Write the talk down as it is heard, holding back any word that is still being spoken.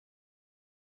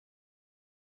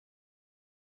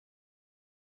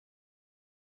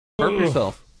Hurt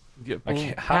yourself. Get I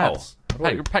can't. How?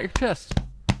 Pat your chest.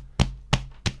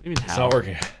 Even how? It's not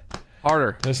working.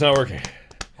 Harder. It's not working.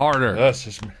 Harder. It's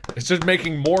just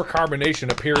making more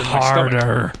carbonation appear in my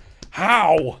stomach.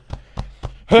 How?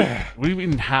 What do you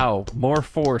mean how? More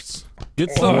force.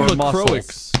 Get some LaCroix.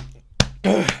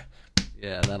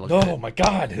 Yeah, that'll get Oh it. my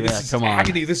God! This is come on.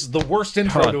 agony. This is the worst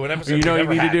intro to an episode. You know what you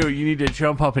we've need ever to had. do? You need to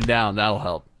jump up and down. That'll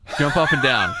help. Jump up and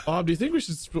down. Bob, do you think we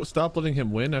should stop letting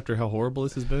him win after how horrible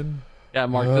this has been? Yeah,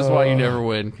 Mark, this is why you never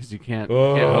win, because you can't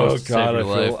Oh host to God! save I your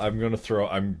feel life. I'm gonna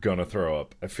throw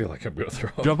up. I feel like I'm gonna throw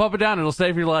up. Jump up and down, it'll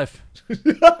save your life.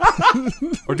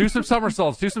 Or do some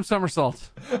somersaults. Do some somersaults.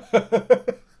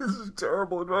 This is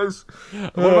terrible advice.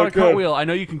 What about a cartwheel? I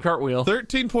know you can cartwheel.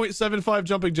 13.75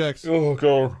 jumping jacks. Oh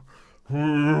God!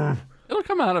 It'll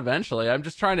come out eventually. I'm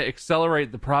just trying to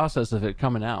accelerate the process of it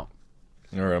coming out.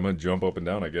 All right, I'm gonna jump up and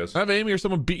down. I guess. Have Amy or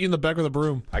someone beat you in the back with a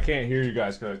broom. I can't hear you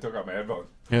guys because I took out my headphones.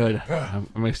 Good.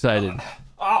 I'm excited.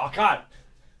 Oh God!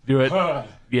 Do it.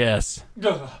 Yes.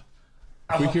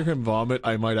 If we hear him vomit,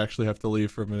 I might actually have to leave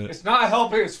for a minute. It's not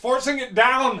helping. It's forcing it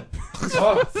down.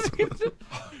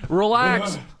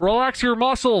 Relax. Relax your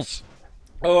muscles.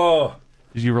 Oh.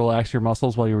 Did you relax your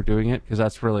muscles while you were doing it? Because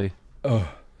that's really... Oh.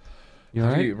 You How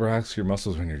alright? do you relax your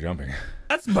muscles when you're jumping?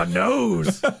 That's my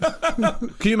nose. Can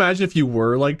you imagine if you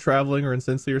were like traveling or in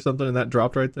Cincy or something and that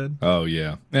dropped right then? Oh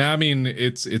yeah. I mean,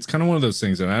 it's kind of one of those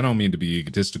things, and I don't mean to be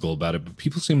egotistical about it, but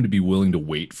people seem to be willing to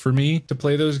wait for me to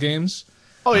play those games.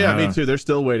 Oh yeah, me too. They're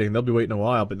still waiting. They'll be waiting a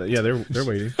while, but yeah, they're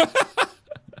waiting.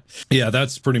 Yeah,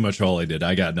 that's pretty much all I did.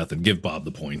 I got nothing. Give Bob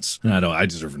the points. I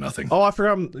deserve nothing. Oh, I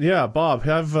forgot. Yeah, Bob,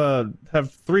 have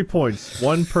 3 points,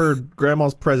 1 per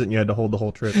grandma's present you had to hold the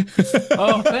whole trip.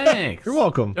 Oh, thanks. You're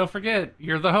welcome. Don't forget,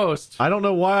 you're the host. I don't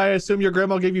know why I assume your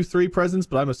grandma gave you 3 presents,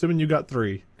 but I'm assuming you got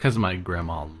 3. Because my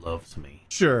grandma loves me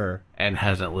Sure. and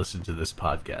hasn't listened to this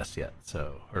podcast yet,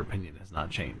 so her opinion has not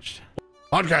changed.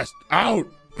 Podcast out.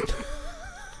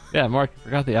 Yeah, Mark, you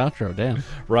forgot the outro. Damn.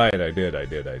 Right, I did.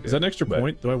 Is that an extra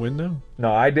point? Do I win now?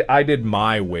 No, I did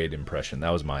my Wade impression.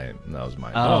 That was my.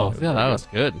 Oh, yeah, that was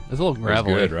good. It's a little That was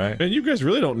gravelly. good, right? Man, you guys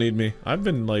really don't need me. I've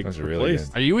been like That's really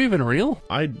replaced. Are you even real?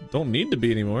 I don't need to be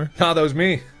anymore. No, that was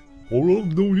me. Oh,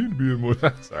 don't need to be anymore.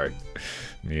 Sorry,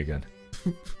 me again.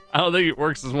 I don't think it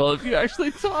works as well if you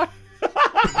actually talk. I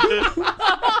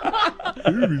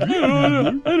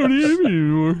don't need him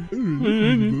anymore.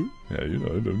 Yeah, you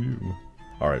know, I don't need them.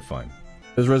 All right, fine.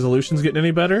 Is resolutions getting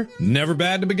any better? Never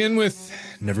bad to begin with.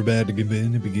 Never bad to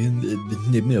begin.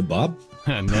 Bob?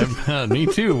 Me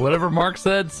too. Whatever Mark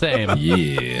said, same.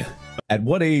 Yeah. At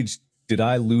what age did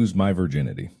I lose my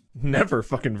virginity? Never,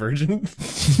 fucking virgin.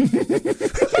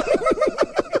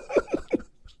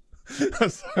 I'm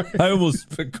sorry. I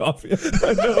almost spit coffee.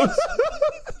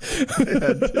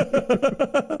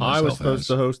 I was supposed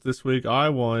to host this week. I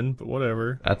won, but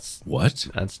whatever. That's What?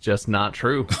 just not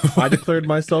true. I declared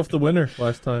myself the winner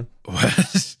last time.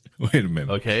 What? Wait a minute.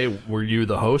 Okay, were you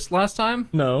the host last time?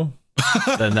 No.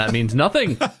 Then that means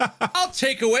nothing. I'll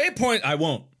take away a point. I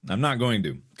won't. I'm not going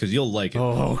to, because you'll like it.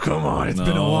 Oh, come on. It's No,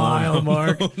 been a while,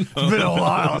 Mark. no, It's been a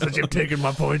while since you've taken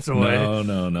my points away.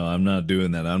 No. I'm not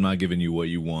doing that. I'm not giving you what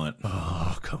you want.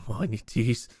 Oh, come on, you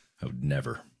tease. I would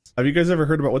never. Have you guys ever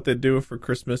heard about what they do for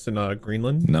Christmas in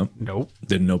Greenland? No. Nope.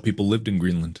 Didn't know people lived in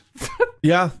Greenland.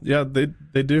 Yeah, they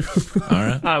do. All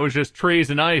right. I was just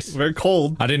trees and ice. Very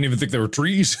cold. I didn't even think there were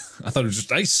trees. I thought it was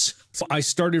just ice. So I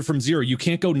started from 0. You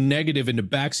can't go negative into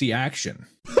backseat action.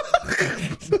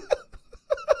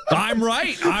 I'm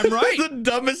right. The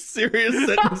dumbest serious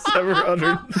sentence ever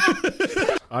uttered.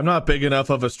 I'm not big enough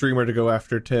of a streamer to go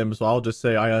after Tim, so I'll just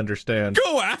say I understand.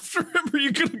 Go after him? Are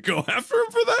you going to go after him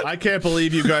for that? I can't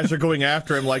believe you guys are going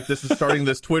after him like this is starting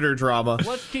this Twitter drama.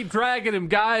 Let's keep dragging him,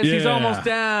 guys. He's Yeah. almost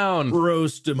down.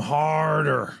 Roast him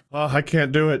harder. Oh, I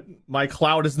can't do it. My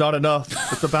clout is not enough.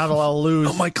 It's a battle I'll lose.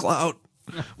 Oh, my clout.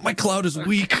 My clout is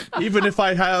weak. Even if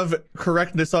I have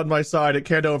correctness on my side, it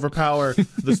can't overpower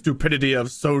the stupidity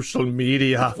of social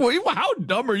media. Wait, how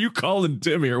dumb are you calling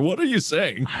Tim here? What are you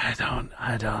saying? I don't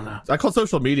know. I call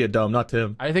social media dumb, not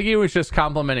Tim. I think he was just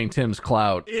complimenting Tim's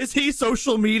clout. Is he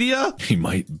social media? He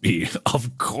might be.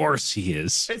 Of course he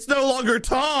is. It's no longer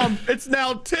Tom. It's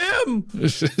now Tim.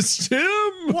 It's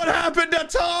Tim. What happened to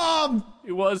Tom?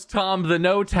 He was Tom the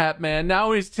No Tap Man.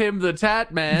 Now he's Tim the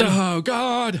Tat Man. Oh,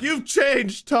 God. You've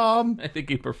changed, Tom. I think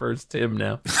he prefers Tim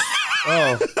now.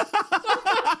 Oh.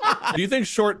 Do you think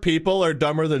short people are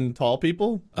dumber than tall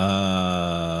people? Be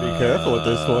careful with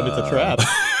this one. It's a trap.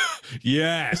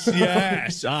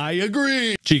 Yes, I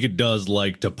agree. Chica does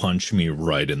like to punch me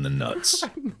right in the nuts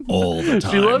all the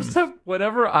time. She loves to,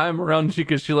 whenever I'm around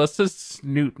Chica, she loves to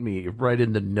snoot me right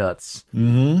in the nuts.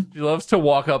 Mm-hmm. She loves to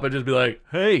walk up and just be like,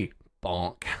 hey,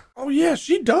 bonk. Oh yeah,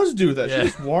 she does do that. Yeah. She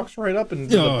just walks right up and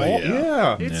the ball.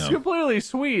 Yeah. It's completely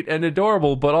sweet and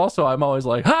adorable, but also I'm always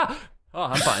like, ha! Oh,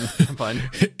 I'm fine. I'm fine.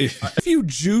 If you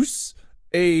juice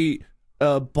a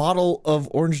bottle of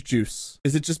orange juice,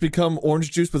 is it just become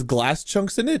orange juice with glass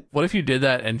chunks in it? What if you did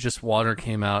that and just water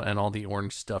came out and all the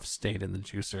orange stuff stayed in the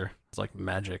juicer? It's like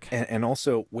magic. And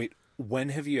also, wait, when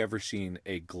have you ever seen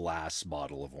a glass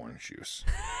bottle of orange juice?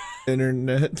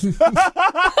 Internet.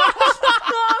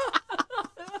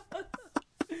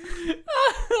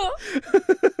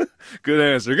 Good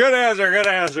answer. Good answer. Good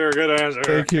answer. Good answer.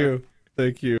 Thank you.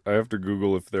 Thank you. I have to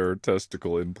Google if there are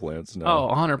testicle implants now.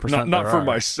 Oh, 100%. Not for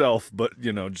myself, but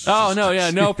you know. Just, Oh no,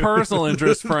 yeah, no personal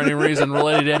interest for any reason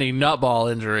related to any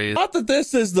nutball injuries. Not that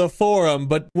this is the forum,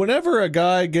 but whenever a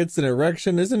guy gets an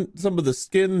erection, isn't some of the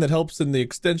skin that helps in the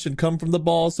extension come from the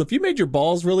balls? So if you made your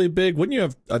balls really big, wouldn't you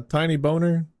have a tiny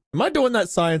boner? Am I doing that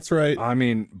science right? I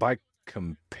mean, by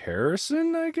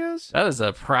comparison, I guess. That is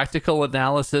a practical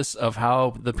analysis of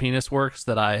how the penis works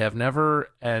that I have never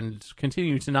and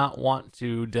continue to not want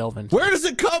to delve into. Where does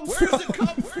it come from?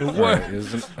 Right,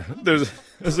 there's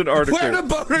an article. Where do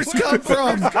boners come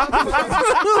from?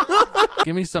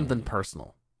 Give me something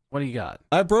personal. What do you got?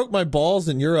 I broke my balls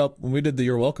in Europe when we did the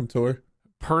You're Welcome tour.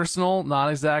 Personal, not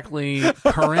exactly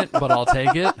current, but I'll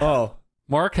take it. Oh.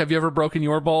 Mark, have you ever broken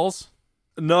your balls?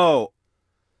 No.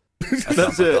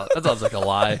 That's it. That sounds like a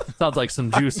lie. Sounds like some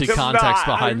juicy context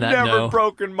behind that. I've never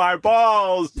broken my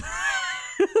balls.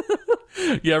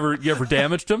 You ever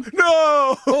damaged them?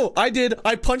 No. Oh, I did.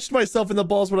 I punched myself in the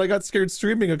balls when I got scared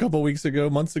streaming a couple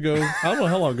months ago. I don't know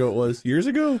how long ago it was. Years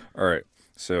ago? All right.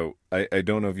 So I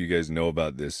don't know if you guys know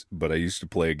about this, but I used to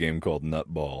play a game called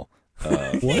Nutball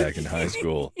back in high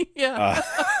school. Yeah.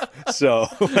 So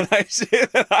when I say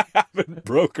that I haven't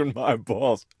broken my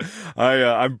balls,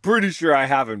 I'm pretty sure I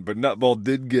haven't, but Nutball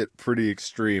did get pretty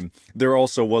extreme. There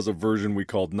also was a version we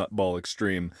called Nutball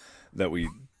Extreme that we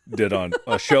did on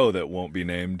a show that won't be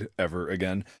named ever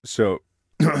again. So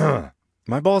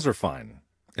my balls are fine.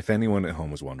 If anyone at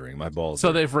home was wondering, my balls.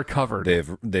 So they've recovered.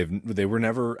 They were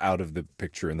never out of the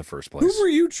picture in the first place. Who were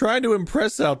you trying to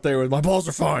impress out there with my balls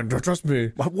are fine, trust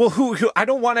me? Well, who I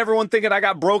don't want everyone thinking I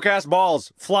got broke ass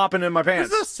balls flopping in my pants.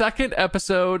 This is the second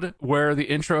episode where the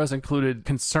intro has included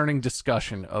concerning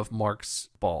discussion of Mark's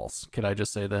balls. Can I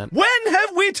just say that? When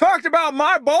have we talked about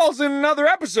my balls in another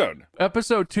episode?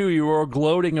 Episode 2, you were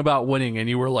gloating about winning, and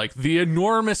you were like, the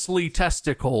enormously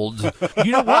testicled.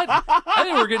 You know what? I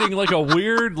think we're getting like a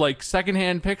weird, like,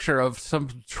 secondhand picture of some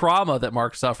trauma that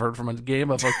Mark suffered from a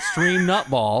game of extreme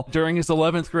nutball during his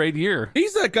 11th grade year.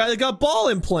 He's that guy that got ball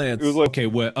implants. It was like, Okay,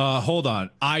 wait, hold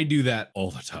on. I do that all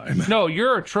the time. No,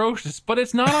 you're atrocious, but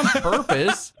it's not on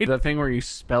purpose. The thing where you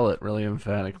spell it really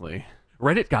emphatically.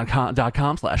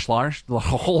 Reddit.com/Lars.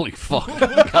 Holy fuck.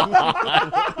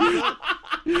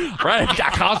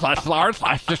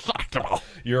 Reddit.com/Lars/distractible.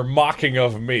 Your mocking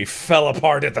of me fell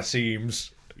apart at the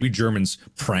seams. We Germans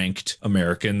pranked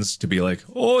Americans to be like,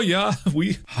 oh yeah,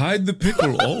 we hide the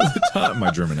pickle all the time. My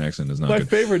German accent is not My good.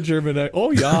 favorite German act. Oh,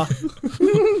 yeah.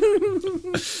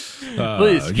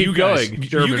 Please keep you guys, going,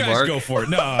 German you guys Mark. go for it.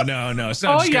 No. It's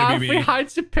Oh not just yeah, gonna be we me. hide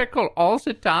the pickle all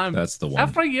the time. That's the one.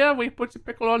 Every year we put the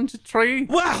pickle on the tree.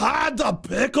 We had the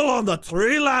pickle on the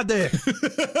tree, laddie.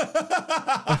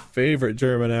 My favorite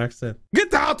German accent.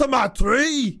 Get out of my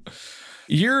tree.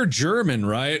 You're German,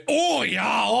 right? Oh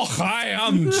yeah, oh hi,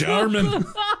 I'm German.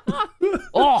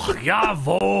 Oh,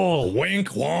 jawohl. Wink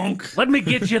wonk. Let me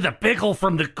get you the pickle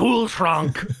from the cool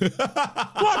trunk.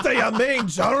 What do you mean,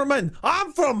 German?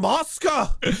 I'm from Moscow.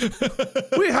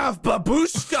 We have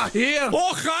babushka here.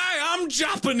 Oh hi, I'm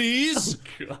Japanese.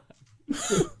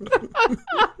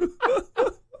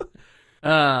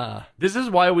 This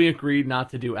is why we agreed not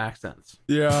to do accents.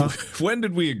 Yeah. When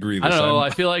did we agree this? I don't know.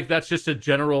 I feel like that's just a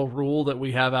general rule that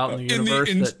we have out in the universe.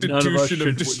 In the that none of us institution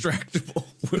of should... distractible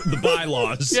with the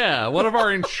bylaws. Yeah, one of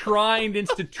our enshrined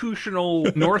institutional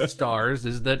North Stars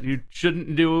is that you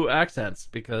shouldn't do accents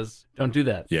because don't do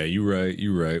that. Yeah, you're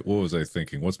right. What was I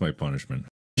thinking? What's my punishment?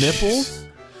 Nipples?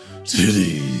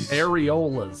 Titties.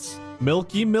 Areolas.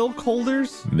 Milky milk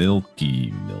holders?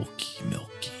 Milky.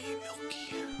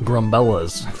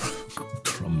 Grumbellas.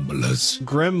 Crumblers.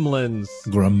 Gremlins.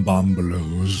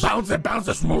 Grumbombeloos. Bounce it.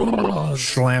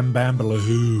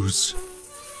 Slambambeloos.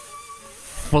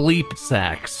 Fleep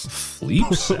sacks.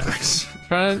 Fleep sacks.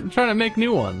 Trying to make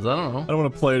new ones. I don't know. I don't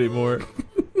want to play anymore.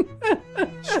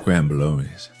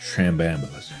 Scramblonies.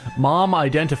 Shambambolas. Mom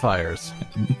identifiers.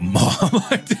 Mom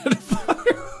identifier.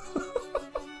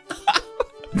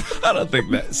 I don't think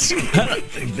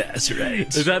that's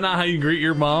right. Is that not how you greet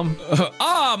your mom?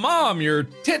 Mom, your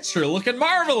tits are looking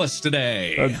marvelous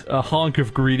today. A honk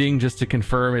of greeting just to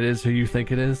confirm it is who you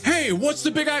think it is. Hey, what's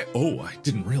the big eye? Oh, I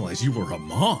didn't realize you were a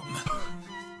mom.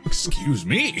 Excuse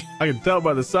me. I can tell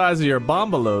by the size of your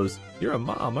bombalos. You're a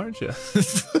mom, aren't you?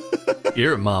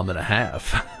 You're a mom and a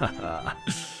half.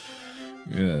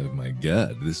 Yeah, my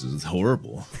God, this is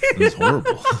horrible. This is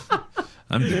horrible.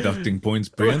 I'm deducting points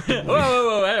preemptively.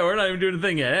 Whoa, hey, we're not even doing a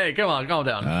thing yet. Hey, come on, calm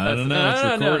down. I don't know.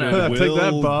 It's recorded. No. Take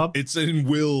that, Bob. It's in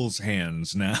Will's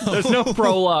hands now. There's no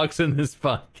prologues in this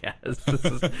podcast. This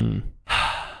is...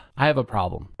 I have a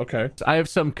problem. Okay. I have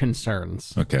some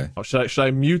concerns. Okay. Oh, should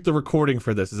I mute the recording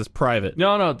for this? Is this private?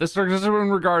 No, this is in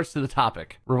regards to the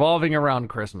topic revolving around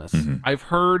Christmas. I've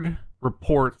heard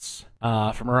reports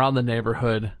from around the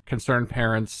neighborhood, concerned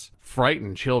parents,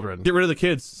 frightened children. Get rid of the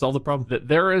kids. Solve the problem. That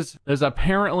there's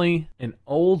apparently an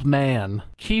old man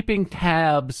keeping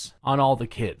tabs on all the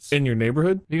kids. In your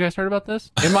neighborhood? You guys heard about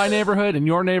this? In my neighborhood, in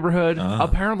your neighborhood,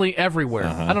 apparently everywhere.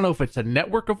 I don't know if it's a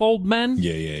network of old men.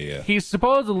 Yeah. He's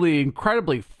supposedly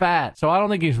incredibly fat, so I don't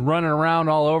think he's running around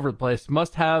all over the place.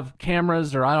 Must have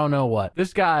cameras or I don't know what.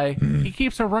 This guy, he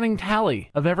keeps a running tally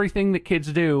of everything that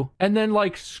kids do and then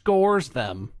like scores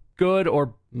them, good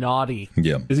or naughty.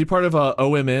 Yeah. Is he part of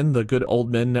OMN, the Good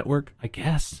Old Men Network? I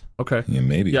guess. Okay. Yeah,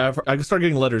 maybe. Yeah, I can start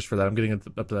getting letters for that. I'm getting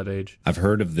up to that age. I've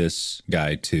heard of this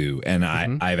guy too, and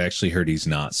I've actually heard he's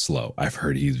not slow. I've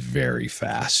heard he's very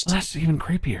fast. Well, that's even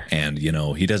creepier. And, you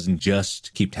know, he doesn't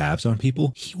just keep tabs on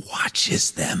people. He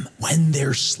watches them when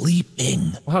they're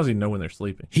sleeping. Well, how does he know when they're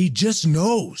sleeping? He just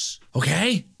knows,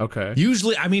 okay? Okay.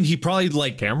 Usually, I mean, he probably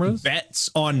like Cameras?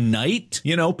 bets on night.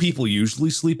 You know, people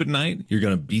usually sleep at night. You're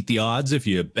going to beat the odds if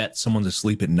you bet someone to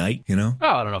sleep at night, you know? Oh,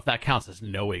 I don't know if that counts as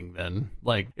knowing then.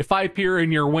 Like, if I peer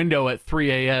in your window at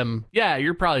 3 a.m., yeah,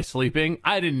 you're probably sleeping.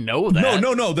 I didn't know that.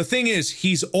 No. The thing is,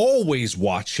 he's always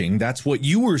watching. That's what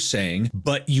you were saying.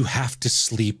 But you have to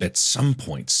sleep at some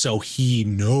point. So he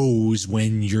knows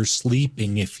when you're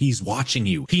sleeping if he's watching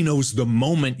you. He knows the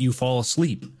moment you fall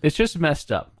asleep. It's just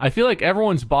messed up. I feel like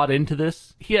everyone's bought into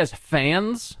this. He has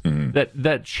fans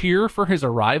that cheer for his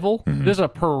arrival. There's a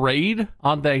parade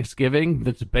on Thanksgiving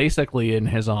that's basically in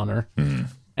his honor.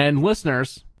 And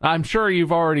listeners, I'm sure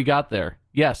you've already got there.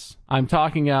 Yes, I'm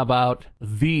talking about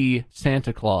the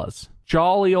Santa Claus.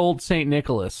 Jolly old St.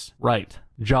 Nicholas. Right.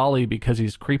 Jolly because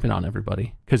he's creeping on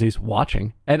everybody, because he's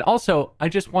watching. And also, I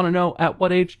just want to know, at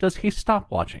what age does he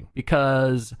stop watching?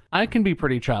 Because I can be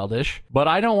pretty childish, but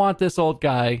I don't want this old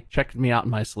guy checking me out in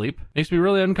my sleep. Makes me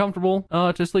really uncomfortable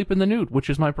to sleep in the nude,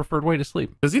 which is my preferred way to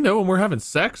sleep. Does he know when we're having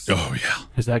sex? Oh, yeah.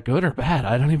 Is that good or bad?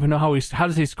 I don't even know how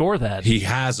does he score that? He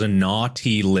has a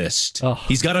naughty list. Ugh.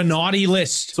 He's got a naughty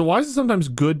list. So why is it sometimes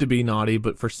good to be naughty,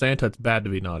 but for Santa it's bad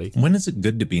to be naughty? When is it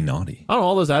good to be naughty? I don't know,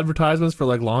 all those advertisements for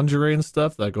like lingerie and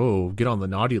stuff, like, oh, get on the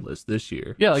naughty list this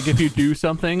year. Yeah, like if you do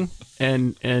something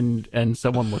and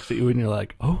someone looks at you and you're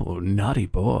like, oh, naughty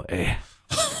boy.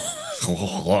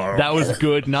 That was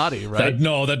good naughty, right?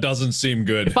 No, that doesn't seem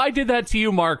good. If I did that to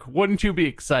you, Mark, wouldn't you be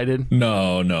excited?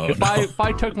 No. If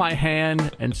I took my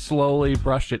hand and slowly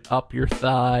brushed it up your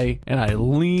thigh and I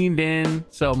leaned in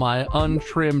so my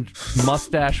untrimmed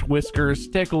mustache whiskers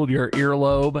tickled your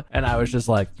earlobe and I was just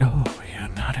like, oh, you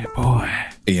naughty boy.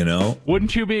 You know?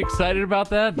 Wouldn't you be excited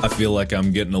about that? I feel like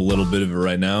I'm getting a little bit of it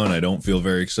right now, and I don't feel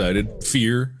very excited.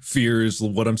 Fear is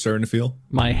what I'm starting to feel.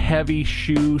 My heavy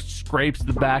shoe scrapes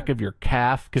the back of your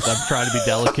calf because I'm trying to be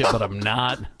delicate, but I'm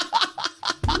not.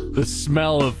 The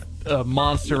smell of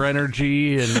Monster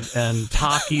Energy and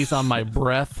Takis on my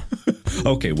breath.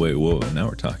 Okay, wait, whoa, now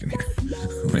we're talking here.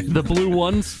 Wait. The blue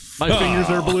ones. My fingers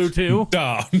are blue too.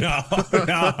 No.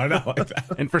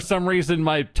 And for some reason,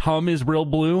 my tum is real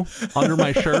blue under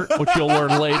my shirt, which you'll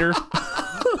learn later.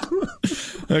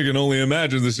 I can only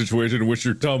imagine the situation in which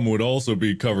your tum would also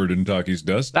be covered in Taki's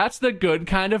dust. That's the good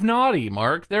kind of naughty,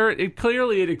 Mark.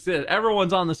 Clearly it exists.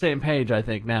 Everyone's on the same page, I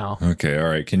think, now. Okay, all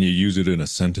right. Can you use it in a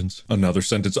sentence? Another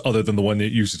sentence other than the one that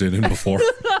you used it in before?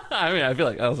 I mean, I feel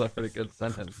like that was a pretty good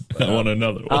sentence. But, I want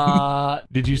another one.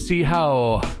 did you see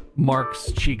how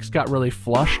Mark's cheeks got really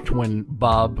flushed when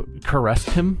Bob caressed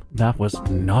him? That was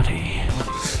naughty.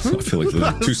 I feel like those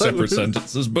are two separate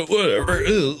sentences, but whatever.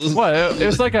 What?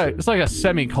 It's like a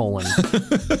semicolon.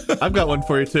 I've got one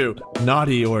for you too.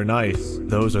 Naughty or nice.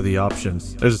 Those are the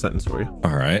options. There's a sentence for you.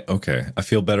 All right. Okay. I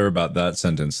feel better about that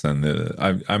sentence than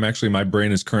I'm actually, my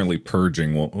brain is currently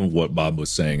purging what Bob was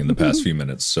saying in the past few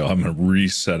minutes. So I'm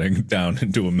resetting down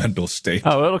into a mental state.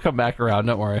 Oh, it'll come back around.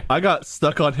 Don't worry. I got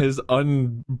stuck on his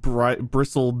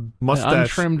unbristled mustache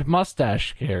Untrimmed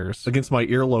mustache hairs against my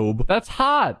earlobe. That's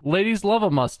hot. Ladies love a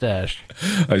mustache.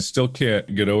 I still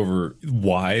can't get over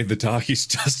why the Takis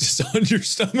dust is on your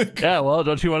stomach. Yeah, well,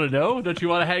 don't you want to know? Don't you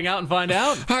want to hang out and find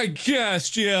out? I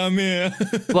guessed, yeah, man.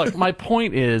 Look, my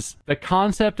point is the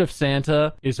concept of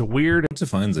Santa is weird. What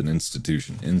defines an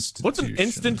institution? What's an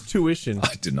instant tuition?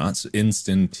 I did not say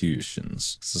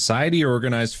institutions. Society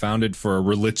organized, founded for a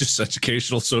religious,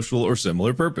 educational, social, or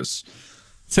similar purpose.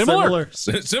 Similar.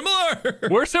 Similar.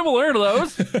 We're similar to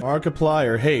those.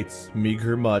 Markiplier hates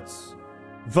meager mutts.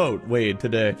 Vote Wade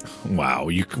today. Wow,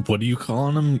 what are you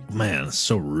calling him? Man, that's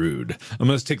so rude. I'm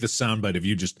gonna take the soundbite of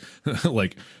you just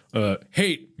like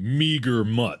hate meager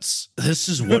mutts. This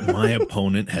is what my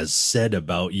opponent has said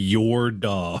about your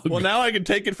dog. Well, now I can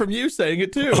take it from you saying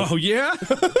it too. Oh yeah.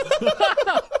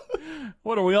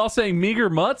 What are we all saying?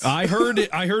 Meager mutts? I heard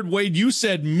it. I heard Wade. You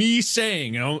said me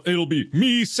saying. It'll be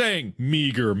me saying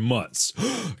meager mutts.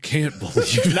 Can't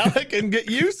believe. Now I can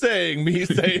get you saying me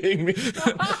saying me.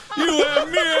 You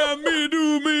and me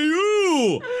do me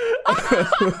you.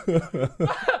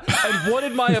 And what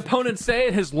did my opponent say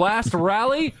at his last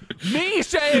rally? Me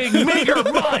saying meager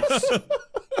mutts.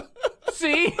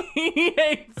 See, he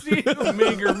hates you,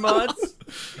 meager mutts.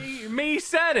 Me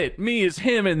said it. Me is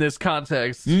him in this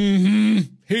context.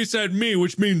 Mm-hmm. He said me,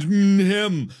 which means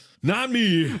him, not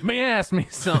me. Me ask me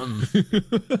something.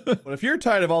 But if you're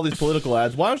tired of all these political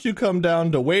ads, why don't you come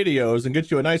down to Wadio's and get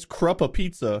you a nice cruppa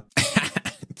pizza?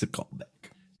 It's a callback.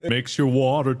 Makes your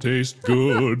water taste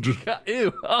good.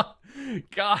 Ew. Oh,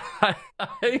 God, I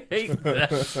hate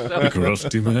that stuff.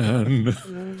 Crusty man.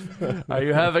 Are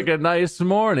you having a nice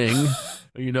morning?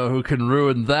 You know who can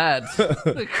ruin that?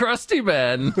 The crusty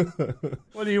man.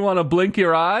 What, do you want to blink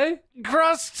your eye?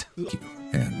 Crust!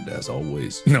 And as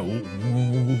always, no.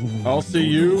 I'll see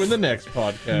you in the next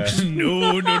podcast.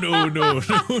 No.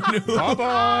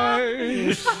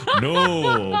 Bye-bye.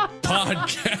 No.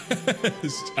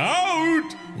 Podcast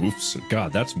out. Oops.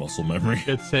 God, that's muscle memory.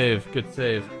 Good save. Good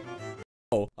save.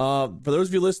 For those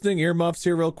of you listening, earmuffs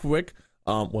here real quick.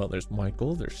 Well, there's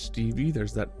Michael, there's Stevie,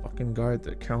 there's that fucking guy at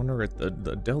the counter at the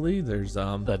deli, there's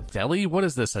The deli? What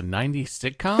is this, a 90s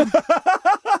sitcom?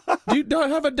 Do you not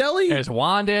have a deli? There's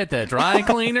Wanda at the dry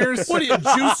cleaners. What do you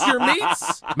juice your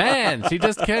meats? Man, she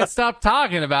just can't stop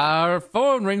talking about her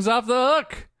phone rings off the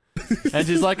hook. And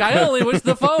she's like, I only wish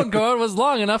the phone cord was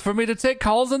long enough for me to take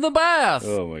calls in the bath.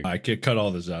 Oh my God. I can't cut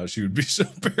all this out. She would be so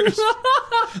embarrassed.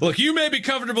 Look, you may be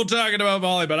comfortable talking about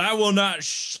Molly, but I will not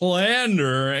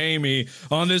slander Amy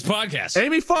on this podcast.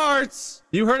 Amy farts.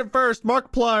 You heard it first.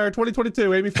 Markiplier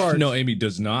 2022. Amy farts. No, Amy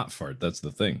does not fart. That's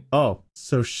the thing. Oh,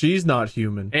 so she's not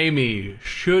human. Amy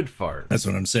should fart. That's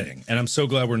what I'm saying. And I'm so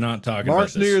glad we're not talking about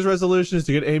Mark's this. New Year's resolution is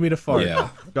to get Amy to fart. Yeah.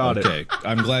 Got it. Okay.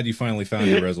 I'm glad you finally found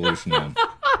your resolution now.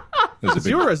 It's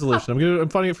your resolution. I'm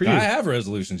finding it for you. I have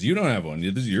resolutions. You don't have one.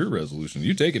 This is your resolution.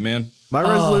 You take it, man. My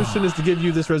resolution is to give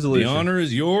you this The resolution. honor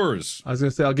is yours. I was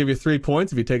going to say I'll give you 3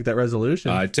 points if you take that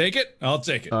resolution. I take it. I'll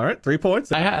take it. All right, 3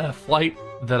 points. I had a flight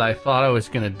that I thought I was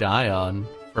going to die on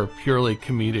for purely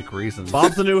comedic reasons.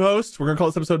 Bob's the new host. We're going to call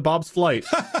this episode Bob's Flight.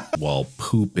 While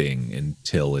pooping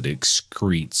until it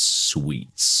excretes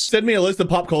sweets. Send me a list of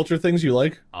pop culture things you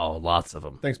like. Oh, lots of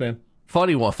them. Thanks, man.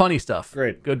 Funny stuff.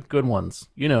 Great. Good ones.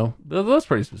 You know, that's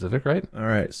pretty specific, right? All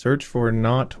right, search for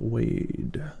not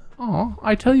Wade. Oh,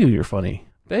 I tell you you're funny.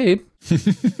 Babe.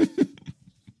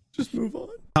 Just move on.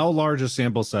 How large a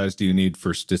sample size do you need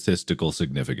for statistical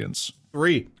significance?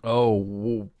 3.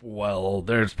 Oh, well,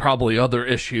 there's probably other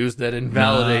issues that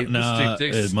invalidate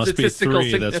it must be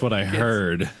 3. That's what I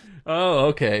heard. Oh,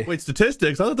 okay. Wait,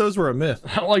 statistics? I thought those were a myth.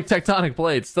 I don't like tectonic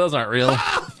plates. Those aren't real.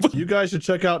 You guys should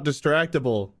check out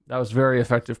Distractible. That was very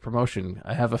effective promotion.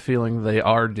 I have a feeling they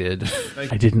did.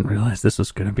 I didn't realize this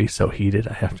was going to be so heated.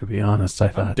 I have to be honest. I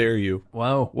How thought, dare you?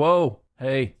 whoa,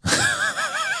 hey.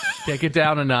 Take it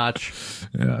down a notch.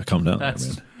 Yeah, calm down.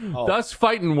 That's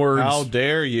fighting words. How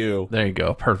dare you? There you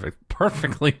go. Perfect.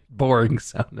 Perfectly boring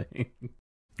sounding.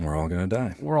 We're all gonna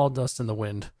die. We're all dust in the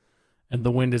wind, and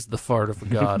the wind is the fart of a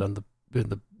god in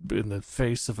the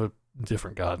face of a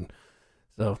different god.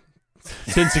 So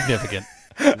it's insignificant.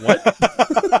 What?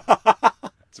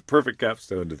 It's a perfect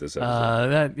capstone to this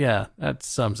episode. That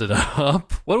sums it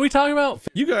up. What are we talking about?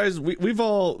 You guys, we've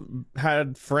all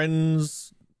had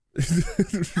friends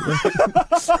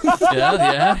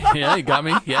Yeah, you got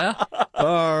me. Yeah.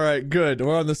 All right, good.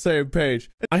 We're on the same page.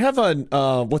 I have a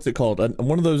what's it called?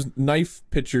 One of those knife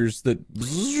pitchers that.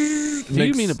 Do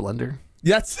you mean a blender?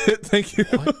 That's it. Thank you.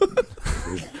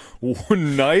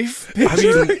 Knife? I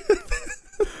mean,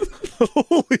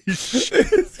 holy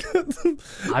shit!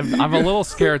 I'm a little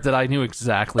scared that I knew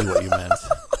exactly what you meant.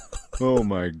 Oh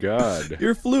my god!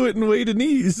 You're fluent in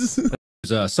Wayanese.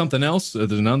 There's something else.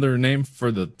 There's another name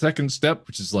for the second step,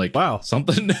 which is like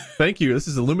something. Thank you. This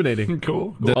is illuminating.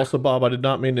 Cool. Also, Bob, I did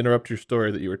not mean to interrupt your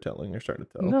story that you were telling. You're starting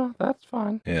to tell. No, that's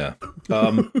fine. Yeah.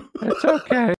 It's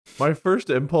okay. My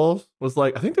first impulse was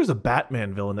like, I think there's a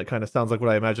Batman villain that kind of sounds like what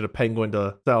I imagine a penguin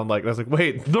to sound like. And I was like,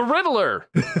 wait. The Riddler.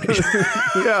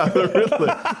 Yeah, the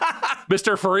Riddler.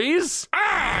 Mr. Freeze?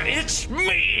 It's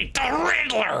me, the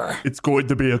Riddler. It's going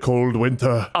to be a cold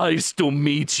winter. Nice to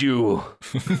meet you.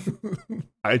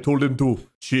 I told him to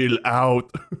chill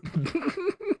out.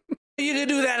 You can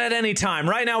do that at any time.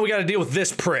 Right now, we got to deal with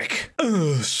this prick.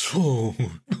 Yeah,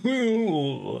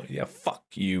 fuck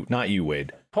you. Not you,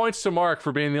 Wade. Points to Mark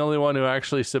for being the only one who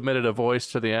actually submitted a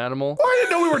voice to the animal. I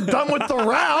didn't know we were done with the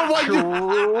round. Like,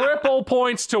 Triple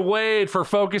points to Wade for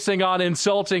focusing on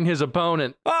insulting his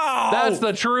opponent. Oh! That's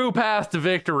the true path to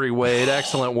victory, Wade.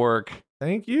 Excellent work.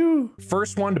 thank you.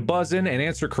 First one to buzz in and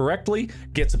answer correctly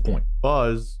gets a point.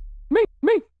 Buzz. Me.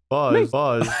 Buzz.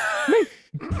 Buzz.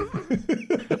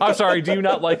 I'm sorry, do you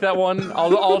not like that one?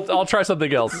 I'll try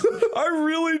something else. I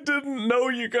really didn't know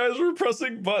you guys were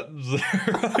pressing buttons there.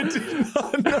 I did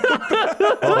not know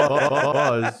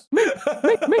Buzz.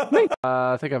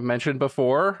 I think I've mentioned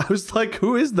before. I was like,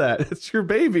 who is that? It's your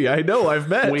baby. I know, I've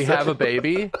met. We have a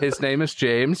baby. His name is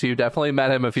James. You definitely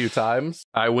met him a few times.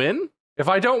 I win? If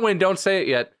I don't win, don't say it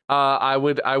yet. I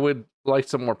would like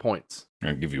some more points.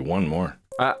 I'll give you one more.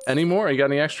 Any more? You got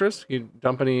any extras? You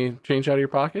dump any change out of your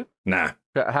pocket? Nah.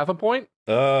 Half a point?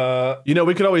 You know,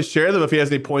 we could always share them if he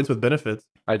has any points with benefits.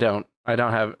 I don't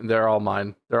have, they're all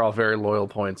mine. They're all very loyal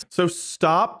points. So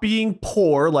stop being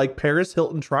poor like Paris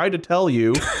Hilton tried to tell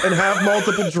you and have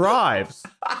multiple drives.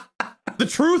 The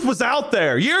truth was out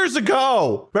there years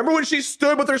ago. Remember when she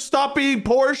stood with her Stop Being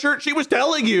Poor shirt? She was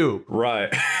telling you.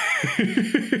 Right.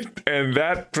 And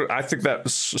that, I think that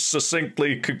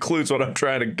succinctly concludes what I'm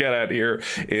trying to get at here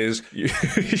is you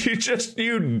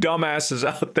dumbasses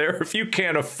out there, if you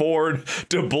can't afford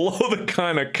to blow the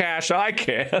kind of cash I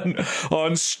can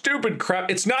on stupid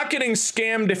crap, it's not getting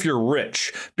scammed if you're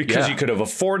rich because you could have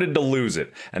afforded to lose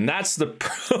it. And that's the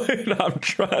point I'm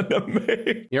trying to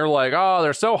make. You're like, oh,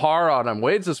 they're so hard on him.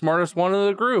 Wade's the smartest one in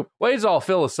the group. Wade's all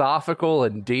philosophical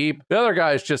and deep. The other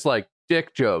guy's just like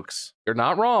dick jokes. You're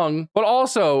not wrong. But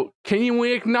also,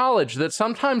 we acknowledge that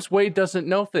sometimes Wade doesn't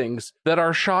know things that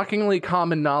are shockingly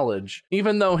common knowledge,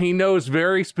 even though he knows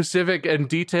very specific and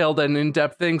detailed and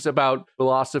in-depth things about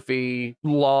philosophy,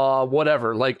 law,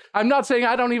 whatever. Like, I'm not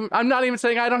even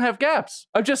saying I don't have gaps.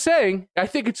 I'm just saying, I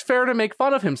think it's fair to make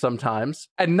fun of him sometimes,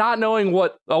 and not knowing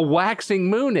what a waxing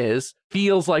moon is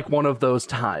feels like one of those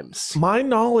times. My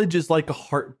knowledge is like a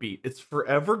heartbeat. It's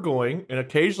forever going, and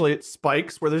occasionally it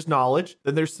spikes where there's knowledge,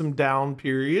 then there's some down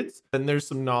periods, then there's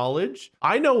some knowledge.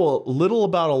 I know a little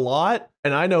about a lot,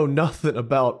 and I know nothing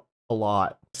about a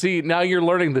lot. See, now you're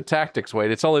learning the tactics,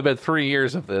 Wade. It's only been 3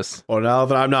 years of this. Well, now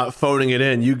that I'm not phoning it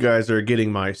in, you guys are getting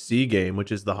my C game,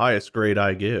 which is the highest grade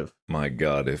I give. My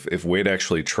God, if Wade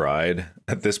actually tried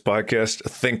at this podcast,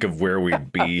 think of where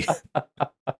we'd be.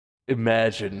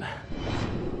 Imagine.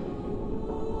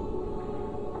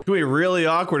 It's going to be really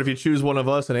awkward if you choose one of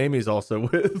us and Amy's also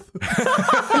with.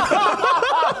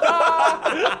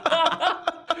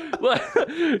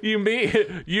 You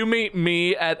meet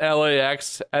me at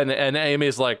LAX and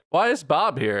Amy's like, why is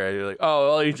Bob here? And you're like, oh,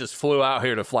 well, he just flew out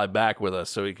here to fly back with us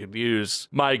so he could use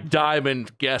my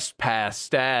diamond guest pass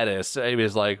status.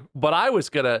 Amy's like, but I was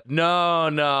gonna,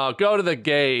 no, go to the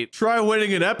gate. Try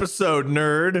winning an episode,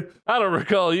 nerd. I don't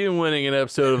recall you winning an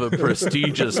episode of a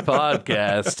prestigious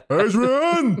podcast.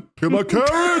 Adrian, get my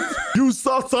carrot. You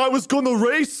thought I was gonna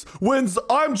race when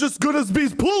I'm just gonna be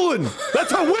pulling.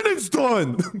 That's how winning's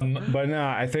done. But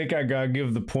nah, I think I gotta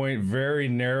give the point very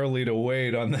narrowly to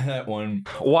Wade on that one.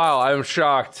 Wow, I'm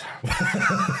shocked.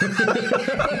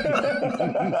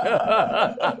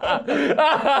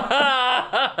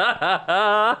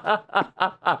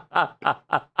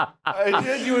 I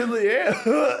genuinely am.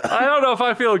 I don't know if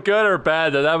I feel good or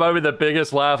bad. That might be the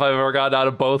biggest laugh I've ever gotten out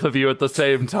of both of you at the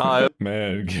same time.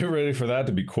 Man, get ready for that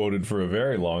to be quoted for a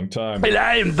very long time. And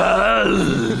I'm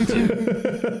buzzed.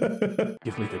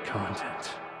 Give me the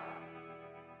content.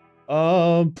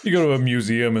 You go to a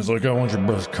museum, it's like, I want your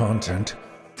best content.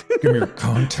 Give me your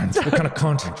content. What kind of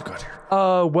content you got here?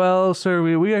 Well, sir,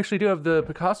 we actually do have the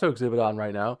Picasso exhibit on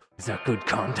right now. Is that good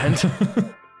content?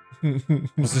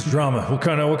 What's this drama? What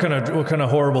kind of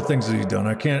horrible things has he done?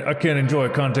 I can't enjoy a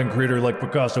content creator like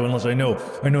Picasso unless I know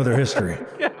their history.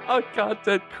 Yeah, a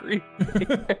content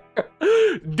creator.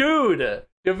 Dude,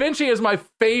 Da Vinci is my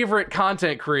favorite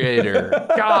content creator.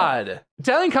 God.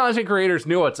 Italian content creators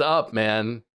knew what's up,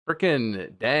 man.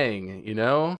 Freaking dang, you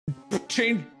know?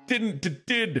 Change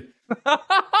did.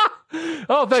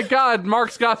 Oh, thank God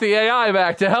Mark's got the AI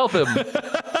back to help him.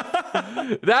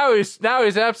 Now he's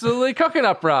absolutely cooking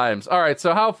up rhymes. All right,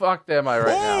 so how fucked am I right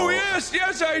now? Oh,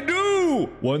 yes, I do.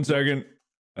 1 second.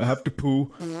 I have to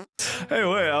poo. Hey,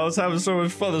 wait, I was having so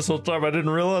much fun this whole time, I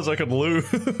didn't realize I could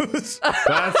lose.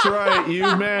 That's right, you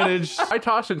managed. I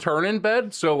toss and turn in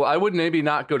bed, so I would maybe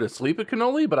not go to sleep a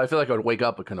cannoli, but I feel like I would wake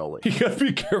up a cannoli. You gotta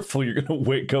be careful, you're gonna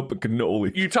wake up a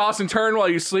cannoli. You toss and turn while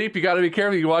you sleep, you gotta be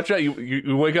careful, you watch out,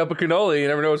 you wake up a cannoli, you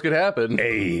never know what's gonna happen.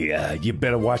 Hey, you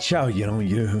better watch out, you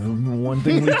one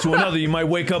thing leads to another, you might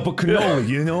wake up a cannoli,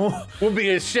 you know? Would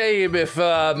be a shame if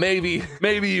maybe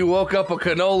you woke up a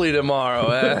cannoli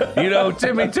tomorrow, You know,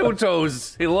 Timmy Two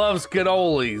Toes, he loves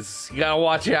cannolis. You gotta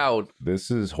watch out. This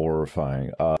is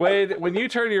horrifying. Wade, when you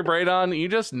turn your brain on, you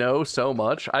just know so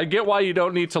much. I get why you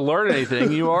don't need to learn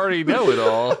anything. You already know it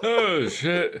all. Oh,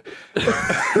 shit.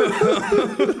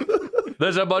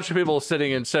 There's a bunch of people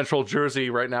sitting in Central Jersey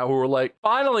right now who are like,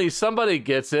 finally, somebody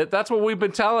gets it. That's what we've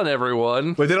been telling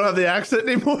everyone. Wait, they don't have the accent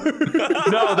anymore?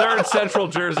 No, they're in Central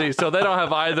Jersey, so they don't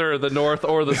have either the North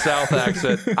or the South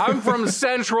accent. I'm from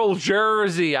Central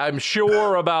Jersey. I'm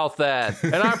sure about that.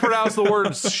 And I pronounce the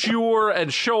words sure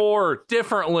and shore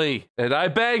differently. And I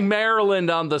bang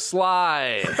Maryland on the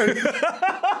sly.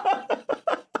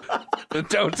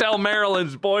 Don't tell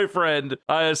Maryland's boyfriend.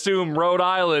 I assume Rhode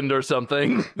Island or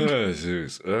something. Oh,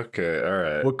 Zeus. Okay, all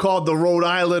right. We're called the Rhode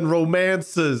Island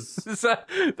Romances.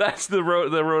 That's the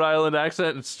Rhode Island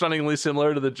accent. It's stunningly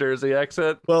similar to the Jersey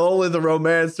accent. Well, only the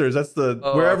Romancers. That's the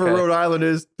wherever okay. Rhode Island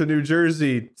is, the New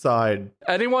Jersey side.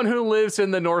 Anyone who lives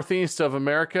in the Northeast of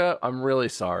America, I'm really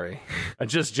sorry. I'm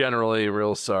just generally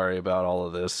real sorry about all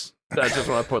of this. I just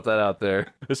want to put that out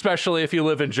there, especially if you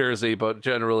live in Jersey, but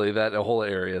generally that whole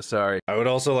area, sorry. I would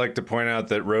also like to point out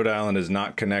that Rhode Island is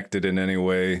not connected in any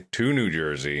way to New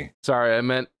Jersey. Sorry, I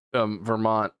meant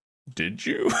Vermont. Did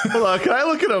you? Hold on, can I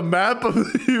look at a map of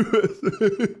the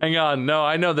U.S.? Hang on, no,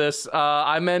 I know this.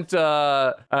 I meant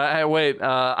the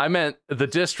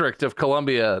District of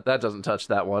Columbia. That doesn't touch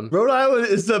that one. Rhode Island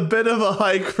is a bit of a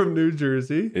hike from New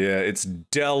Jersey. Yeah, it's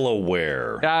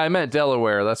Delaware. Yeah, I meant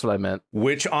Delaware. That's what I meant.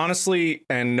 Which honestly,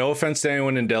 and no offense to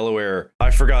anyone in Delaware, I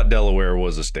forgot Delaware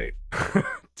was a state.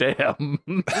 Damn.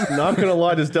 Not gonna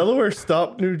lie, does Delaware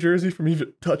stop New Jersey from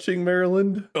even touching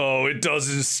Maryland? Oh, it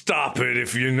doesn't stop it,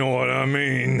 if you know what I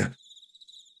mean.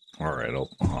 All right,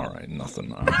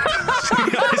 nothing. I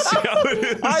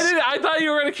thought you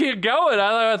were gonna keep going.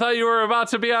 I thought you were about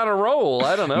to be on a roll.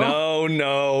 I don't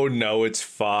know. No, it's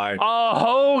fine. A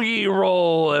hoagie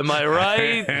roll, am I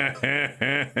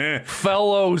right?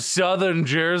 Fellow Southern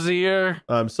Jerseyer.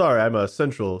 I'm sorry, I'm a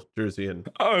Central Jerseyan.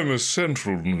 I'm a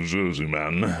Central New Jersey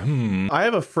man. I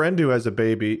have a friend who has a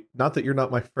baby. Not that you're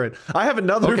not my friend. I have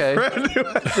another friend who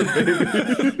has a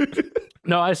baby.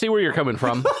 No, I see where you're coming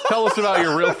from. Tell us about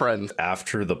your real friends.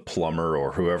 After the plumber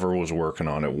or whoever was working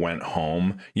on it went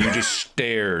home, you just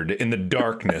stared in the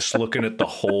darkness, looking at the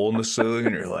hole in the ceiling,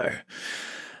 and you're like,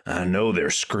 I know they're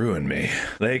screwing me.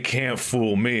 They can't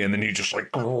fool me. And then you just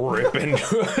like rip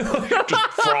into it,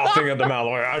 just frothing at the mouth.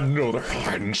 Like, I know they're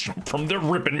hiding something from. They're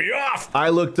ripping me off. I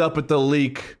looked up at the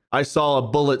leak. I saw a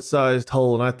bullet-sized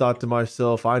hole, and I thought to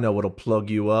myself, I know what'll plug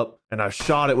you up. And I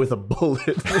shot it with a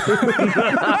bullet.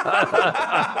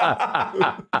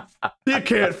 You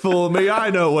can't fool me. I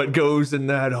know what goes in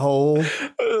that hole. Yeah,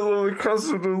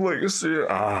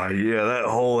 that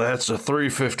hole, that's a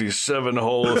 357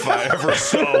 hole if I ever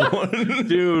saw one.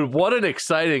 Dude, what an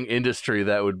exciting industry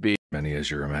that would be. Many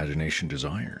as your imagination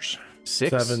desires.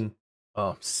 6? 7.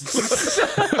 Oh.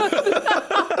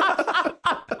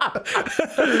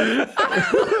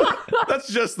 That's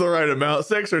just the right amount.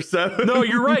 6 or 7. No,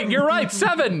 you're right.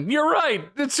 7. You're right.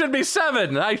 It should be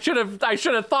 7. I should have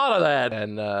thought of that.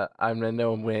 And I'm in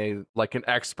no way like an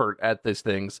expert at these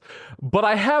things, but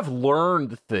I have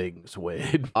learned things,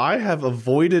 Wade. I have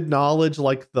avoided knowledge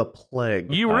like the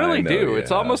plague. You really do. Yeah.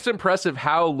 It's almost impressive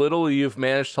how little you've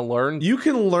managed to learn. You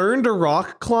can learn to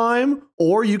rock climb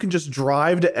or you can just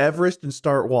drive to Everest and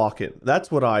start walking.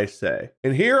 That's what I say.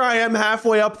 And here I am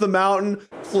halfway up the mountain,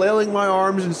 flailing my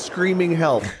arms and screaming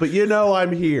help. But you know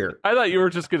I'm here. I thought you were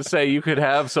just going to say you could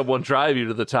have someone drive you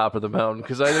to the top of the mountain,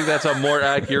 because I think that's a more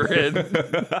accurate.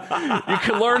 You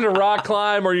could learn to rock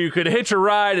climb, or you could hitch a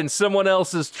ride in someone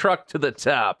else's truck to the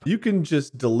top. You can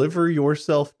just deliver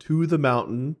yourself to the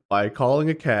mountain by calling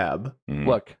a cab.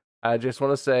 Look, I just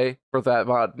want to say, for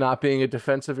that not being a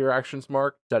defensive of your actions,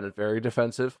 Mark, done it very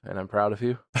defensive, and I'm proud of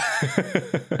you.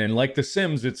 And like The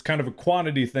Sims, it's kind of a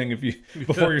quantity thing. If you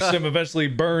before your sim eventually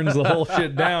burns the whole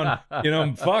shit down, you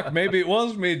know, fuck, maybe it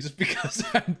was me just because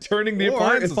I'm turning the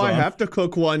appliances if I on. have to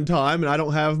cook one time and I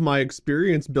don't have my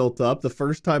experience built up, the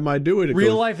first time I do it,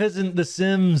 Real life isn't The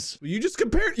Sims. You just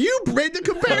compared. You made the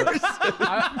comparison.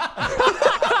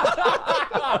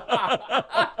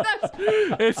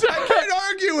 I can't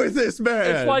argue with this,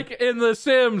 man. It's like in The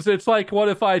Sims. It's like, what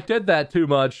if I did that too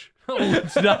much?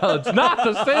 It's not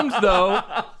The Sims, though.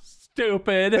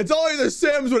 Stupid. It's only The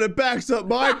Sims when it backs up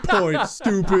my point,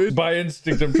 stupid. By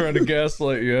instinct, I'm trying to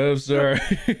gaslight you. I'm sorry.